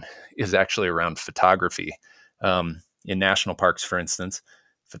fascinating one is actually around photography. In national parks, for instance,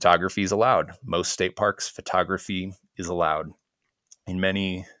 photography is allowed. Most state parks, photography is allowed. In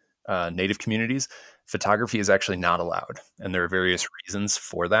many Native communities, photography is actually not allowed. And there are various reasons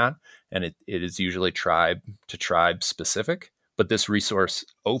for that. And it is usually tribe to tribe specific. But this resource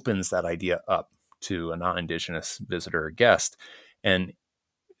opens that idea up to a non-Indigenous visitor or guest. And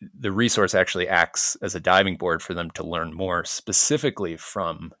the resource actually acts as a diving board for them to learn more specifically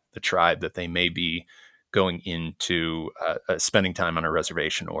from the tribe that they may be going into spending time on a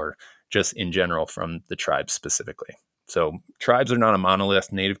reservation, or just in general from the tribe specifically. So tribes are not a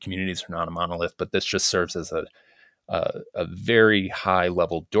monolith, Native communities are not a monolith, but this just serves as a very high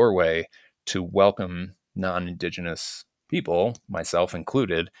level doorway to welcome non-Indigenous people, myself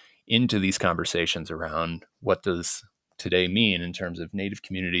included, into these conversations around what does today mean in terms of Native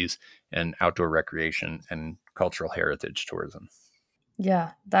communities and outdoor recreation and cultural heritage tourism.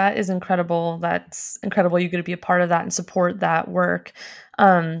 Yeah, that is incredible. That's incredible. You get to be a part of that and support that work.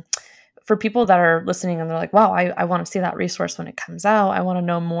 For people that are listening and they're like, wow, I want to see that resource when it comes out. I want to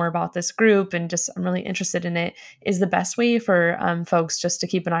know more about this group and just I'm really interested in it. Is the best way for folks just to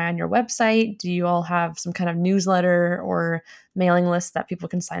keep an eye on your website? Do you all have some kind of newsletter or mailing list that people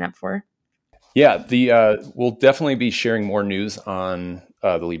can sign up for? Yeah, we'll definitely be sharing more news on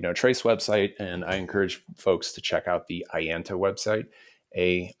the Leave No Trace website, and I encourage folks to check out the IANTA website,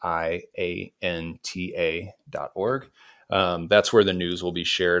 AIANTA.org. That's where the news will be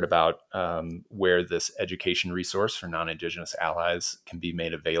shared about where this education resource for non-Indigenous allies can be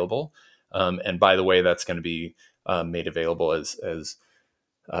made available. And by the way, that's going to be made available as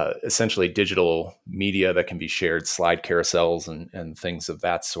essentially digital media that can be shared, slide carousels and things of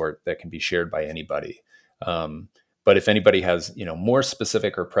that sort that can be shared by anybody. But if anybody has more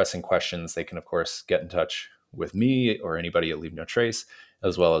specific or pressing questions, they can of course get in touch with me or anybody at Leave No Trace,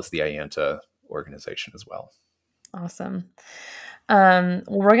 as well as the IANTA organization as well. Awesome. We're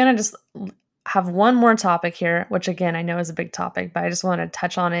going to just have one more topic here, which again, I know is a big topic, but I just want to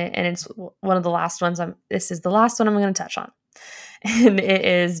touch on it. And it's one of the last ones. This is the last one I'm going to touch on. And it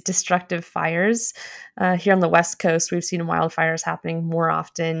is destructive fires. Here on the West Coast, we've seen wildfires happening more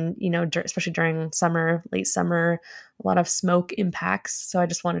often, especially during summer, late summer, a lot of smoke impacts. So I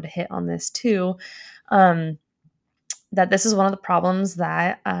just wanted to hit on this too. That this is one of the problems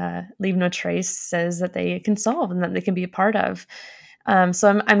that Leave No Trace says that they can solve and that they can be a part of.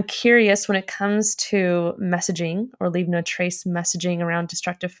 So I'm curious when it comes to messaging or Leave No Trace messaging around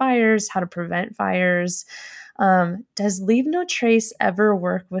destructive fires, how to prevent fires. Does Leave No Trace ever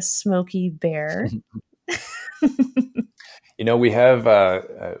work with Smokey Bear?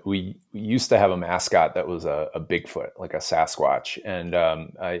 We used to have a mascot that was a Bigfoot, like a Sasquatch. And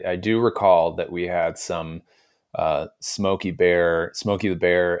I do recall that we had some Smokey the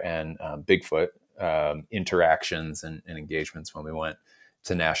Bear and Bigfoot interactions and engagements when we went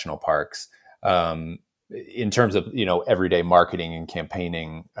to national parks. In terms of everyday marketing and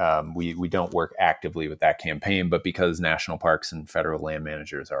campaigning, we don't work actively with that campaign, but because national parks and federal land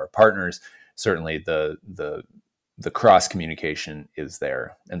managers are our partners, certainly the cross communication is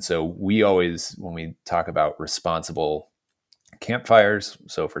there. And so we always, when we talk about responsible campfires,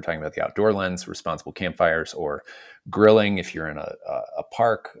 so if we're talking about the outdoor lens, responsible campfires, or grilling if you're in a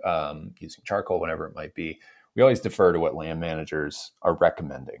park using charcoal, whatever it might be, we always defer to what land managers are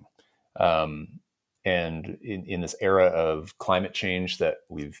recommending. And in this era of climate change that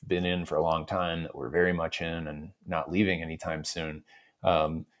we've been in for a long time, that we're very much in and not leaving anytime soon,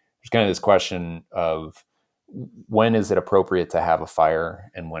 there's kind of this question of when is it appropriate to have a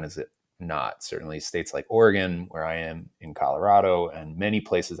fire and when is it not. Certainly states like Oregon, where I am in Colorado, and many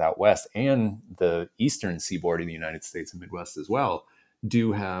places out west and the eastern seaboard of the United States and Midwest as well,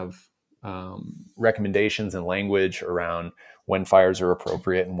 do have recommendations and language around when fires are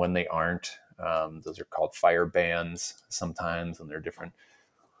appropriate and when they aren't. Those are called fire bans sometimes, and there are different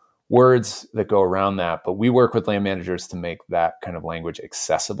words that go around that. But we work with land managers to make that kind of language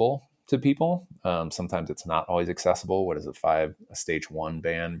accessible to people. Sometimes it's not always accessible. What is a stage 1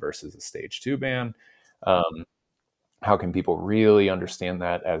 ban versus a stage 2 ban? How can people really understand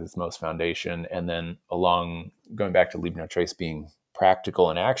that at its most foundation? And then going back to Leave No Trace being practical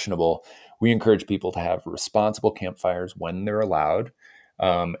and actionable, we encourage people to have responsible campfires when they're allowed.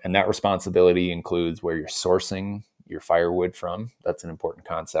 And that responsibility includes where you're sourcing your firewood from. That's an important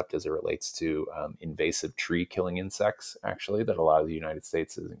concept as it relates to invasive tree killing insects, actually, that a lot of the United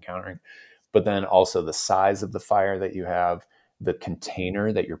States is encountering. But then also the size of the fire that you have, the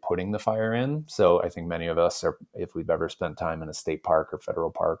container that you're putting the fire in. So I think many of us if we've ever spent time in a state park or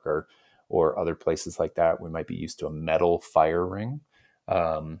federal park or other places like that, we might be used to a metal fire ring.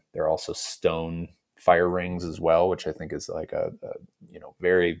 There are also stone fire rings as well, which I think is like a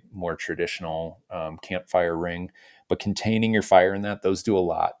very more traditional campfire ring. But containing your fire in those do a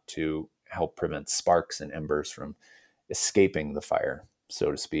lot to help prevent sparks and embers from escaping the fire,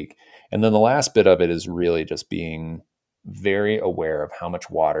 so to speak. And then the last bit of it is really just being very aware of how much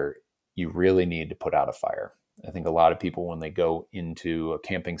water you really need to put out a fire. I think a lot of people, when they go into a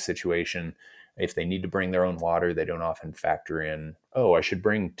camping situation, if they need to bring their own water, they don't often factor in, I should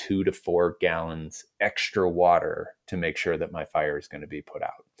bring 2 to 4 gallons extra water to make sure that my fire is going to be put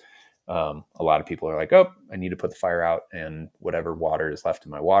out. A lot of people are like, I need to put the fire out, and whatever water is left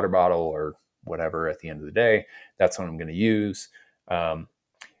in my water bottle or whatever at the end of the day, that's what I'm going to use.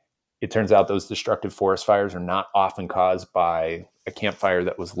 It turns out those destructive forest fires are not often caused by a campfire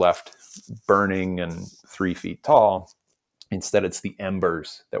that was left burning and 3 feet tall. Instead, it's the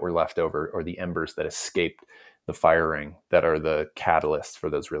embers that were left over, or the embers that escaped the fire ring, that are the catalyst for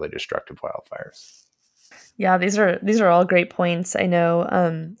those really destructive wildfires. Yeah, these are all great points. I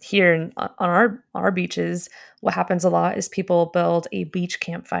know here on our beaches, what happens a lot is people build a beach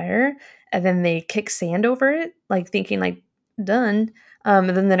campfire and then they kick sand over it, like thinking like done. And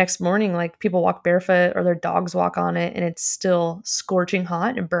then the next morning, like people walk barefoot or their dogs walk on it, and it's still scorching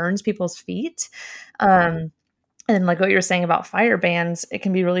hot and burns people's feet. And like what you were saying about fire bans, it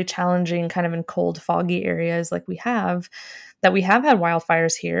can be really challenging kind of in cold, foggy areas like we have had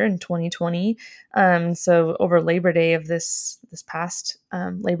wildfires here in 2020. So over Labor Day of this past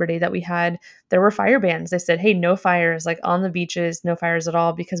Labor Day that we had, there were fire bans. They said, hey, no fires like on the beaches, no fires at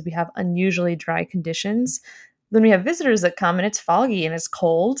all because we have unusually dry conditions. Then we have visitors that come and it's foggy and it's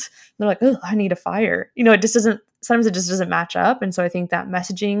cold. They're like, oh, I need a fire. It just doesn't, sometimes it just doesn't match up. And so I think that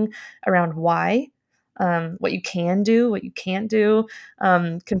messaging around why, what you can do, what you can't do,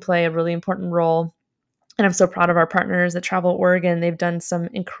 can play a really important role. And I'm so proud of our partners at Travel Oregon. They've done some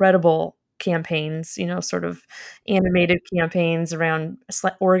incredible campaigns, sort of animated campaigns around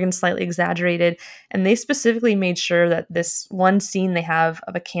Oregon Slightly Exaggerated. And they specifically made sure that this one scene they have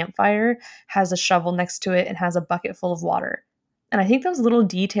of a campfire has a shovel next to it and has a bucket full of water. And I think those little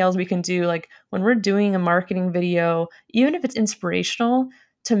details we can do, like when we're doing a marketing video, even if it's inspirational,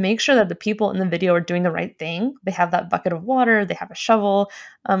 to make sure that the people in the video are doing the right thing. They have that bucket of water, they have a shovel,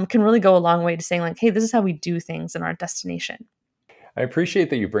 can really go a long way to saying like, hey, this is how we do things in our destination. I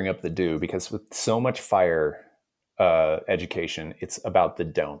appreciate that you bring up the do, because with so much fire education, it's about the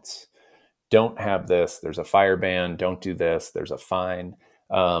don'ts. Don't have this, there's a fire ban. Don't do this, there's a fine.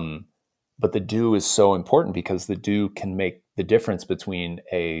 But the do is so important, because the do can make the difference between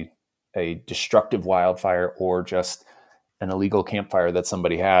a destructive wildfire or just an illegal campfire that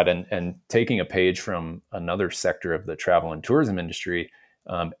somebody had. And taking a page from another sector of the travel and tourism industry,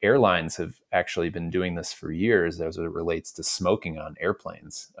 airlines have actually been doing this for years as it relates to smoking on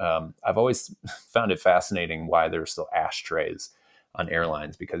airplanes. I've always found it fascinating why there's still ashtrays on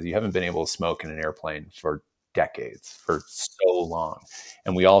airlines, because you haven't been able to smoke in an airplane for decades, for so long.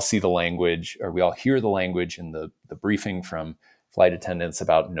 And we all see the language, or we all hear the language in the briefing from flight attendants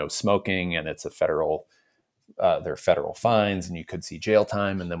about no smoking, and it's a federal there are federal fines and you could see jail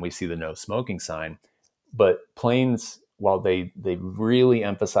time. And then we see the no smoking sign. But planes, while they really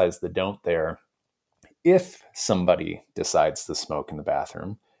emphasize the don't there, if somebody decides to smoke in the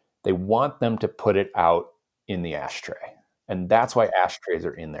bathroom, they want them to put it out in the ashtray. And that's why ashtrays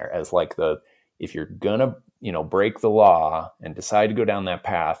are in there as like if you're gonna, break the law and decide to go down that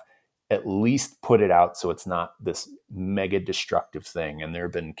path, at least put it out so it's not this mega destructive thing. And there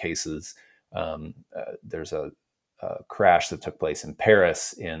have been cases. There's a crash that took place in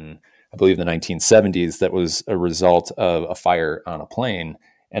Paris in, I believe, the 1970s that was a result of a fire on a plane.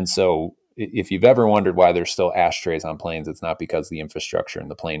 And so if you've ever wondered why there's still ashtrays on planes, it's not because the infrastructure in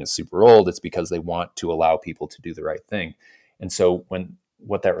the plane is super old. It's because they want to allow people to do the right thing. And so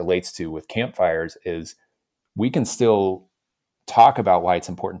what that relates to with campfires is we can still talk about why it's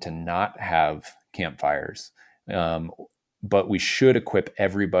important to not have campfires. But we should equip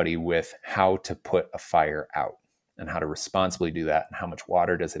everybody with how to put a fire out and how to responsibly do that, and how much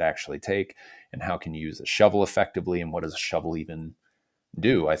water does it actually take, and how can you use a shovel effectively, and what does a shovel even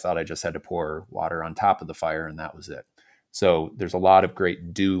do? I thought I just had to pour water on top of the fire and that was it. So there's a lot of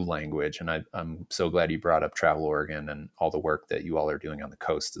great do language, and I'm so glad you brought up Travel Oregon and all the work that you all are doing on the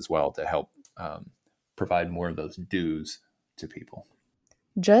coast as well to help provide more of those do's to people.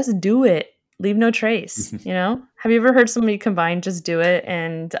 Just do it. Leave no trace. Have you ever heard somebody combine "just do it"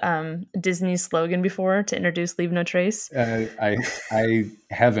 and Disney's slogan before to introduce "leave no trace"? I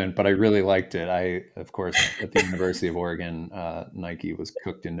haven't, but I really liked it. Of course, at the University of Oregon, Nike was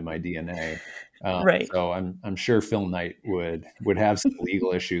cooked into my DNA. Right. So I'm sure Phil Knight would have some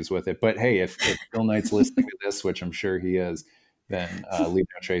legal issues with it. But hey, if Phil Knight's listening to this, which I'm sure he is, then Leave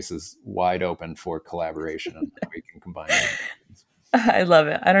No Trace is wide open for collaboration, and we can combine it. I love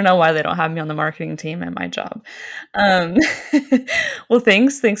it. I don't know why they don't have me on the marketing team at my job. Well,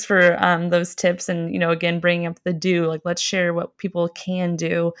 thanks for those tips. And, again, bringing up the do, like, let's share what people can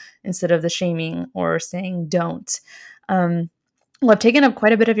do instead of the shaming or saying don't. Well, I've taken up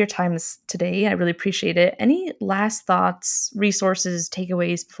quite a bit of your time today. I really appreciate it. Any last thoughts, resources,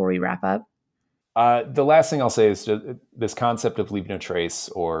 takeaways before we wrap up? The last thing I'll say is this concept of leave no trace,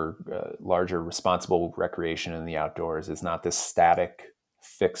 or larger responsible recreation in the outdoors, is not this static,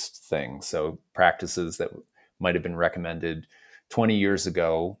 fixed thing. So practices that might have been recommended 20 years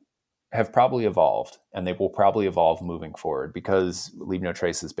ago have probably evolved, and they will probably evolve moving forward, because leave no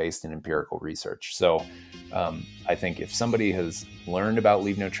trace is based in empirical research. So I think if somebody has learned about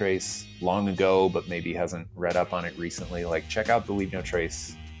leave no trace long ago, but maybe hasn't read up on it recently, like, check out the Leave No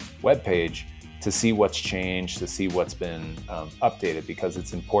Trace webpage to see what's changed, to see what's been updated, because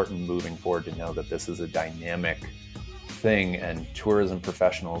it's important moving forward to know that this is a dynamic thing, and tourism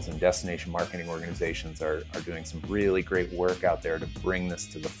professionals and destination marketing organizations are doing some really great work out there to bring this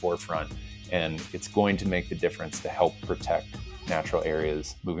to the forefront. And it's going to make the difference to help protect natural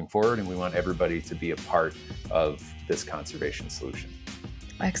areas moving forward, and we want everybody to be a part of this conservation solution.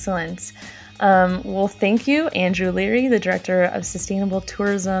 Excellent. Well, thank you, Andrew Leary, the Director of Sustainable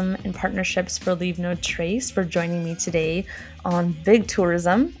Tourism and Partnerships for Leave No Trace, for joining me today on Big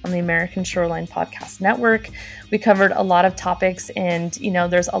Tourism on the American Shoreline Podcast Network. We covered a lot of topics, and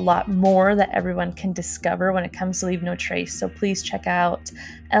there's a lot more that everyone can discover when it comes to Leave No Trace. So please check out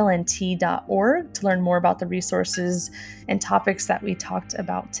lnt.org to learn more about the resources and topics that we talked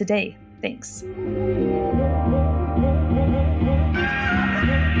about today. Thanks.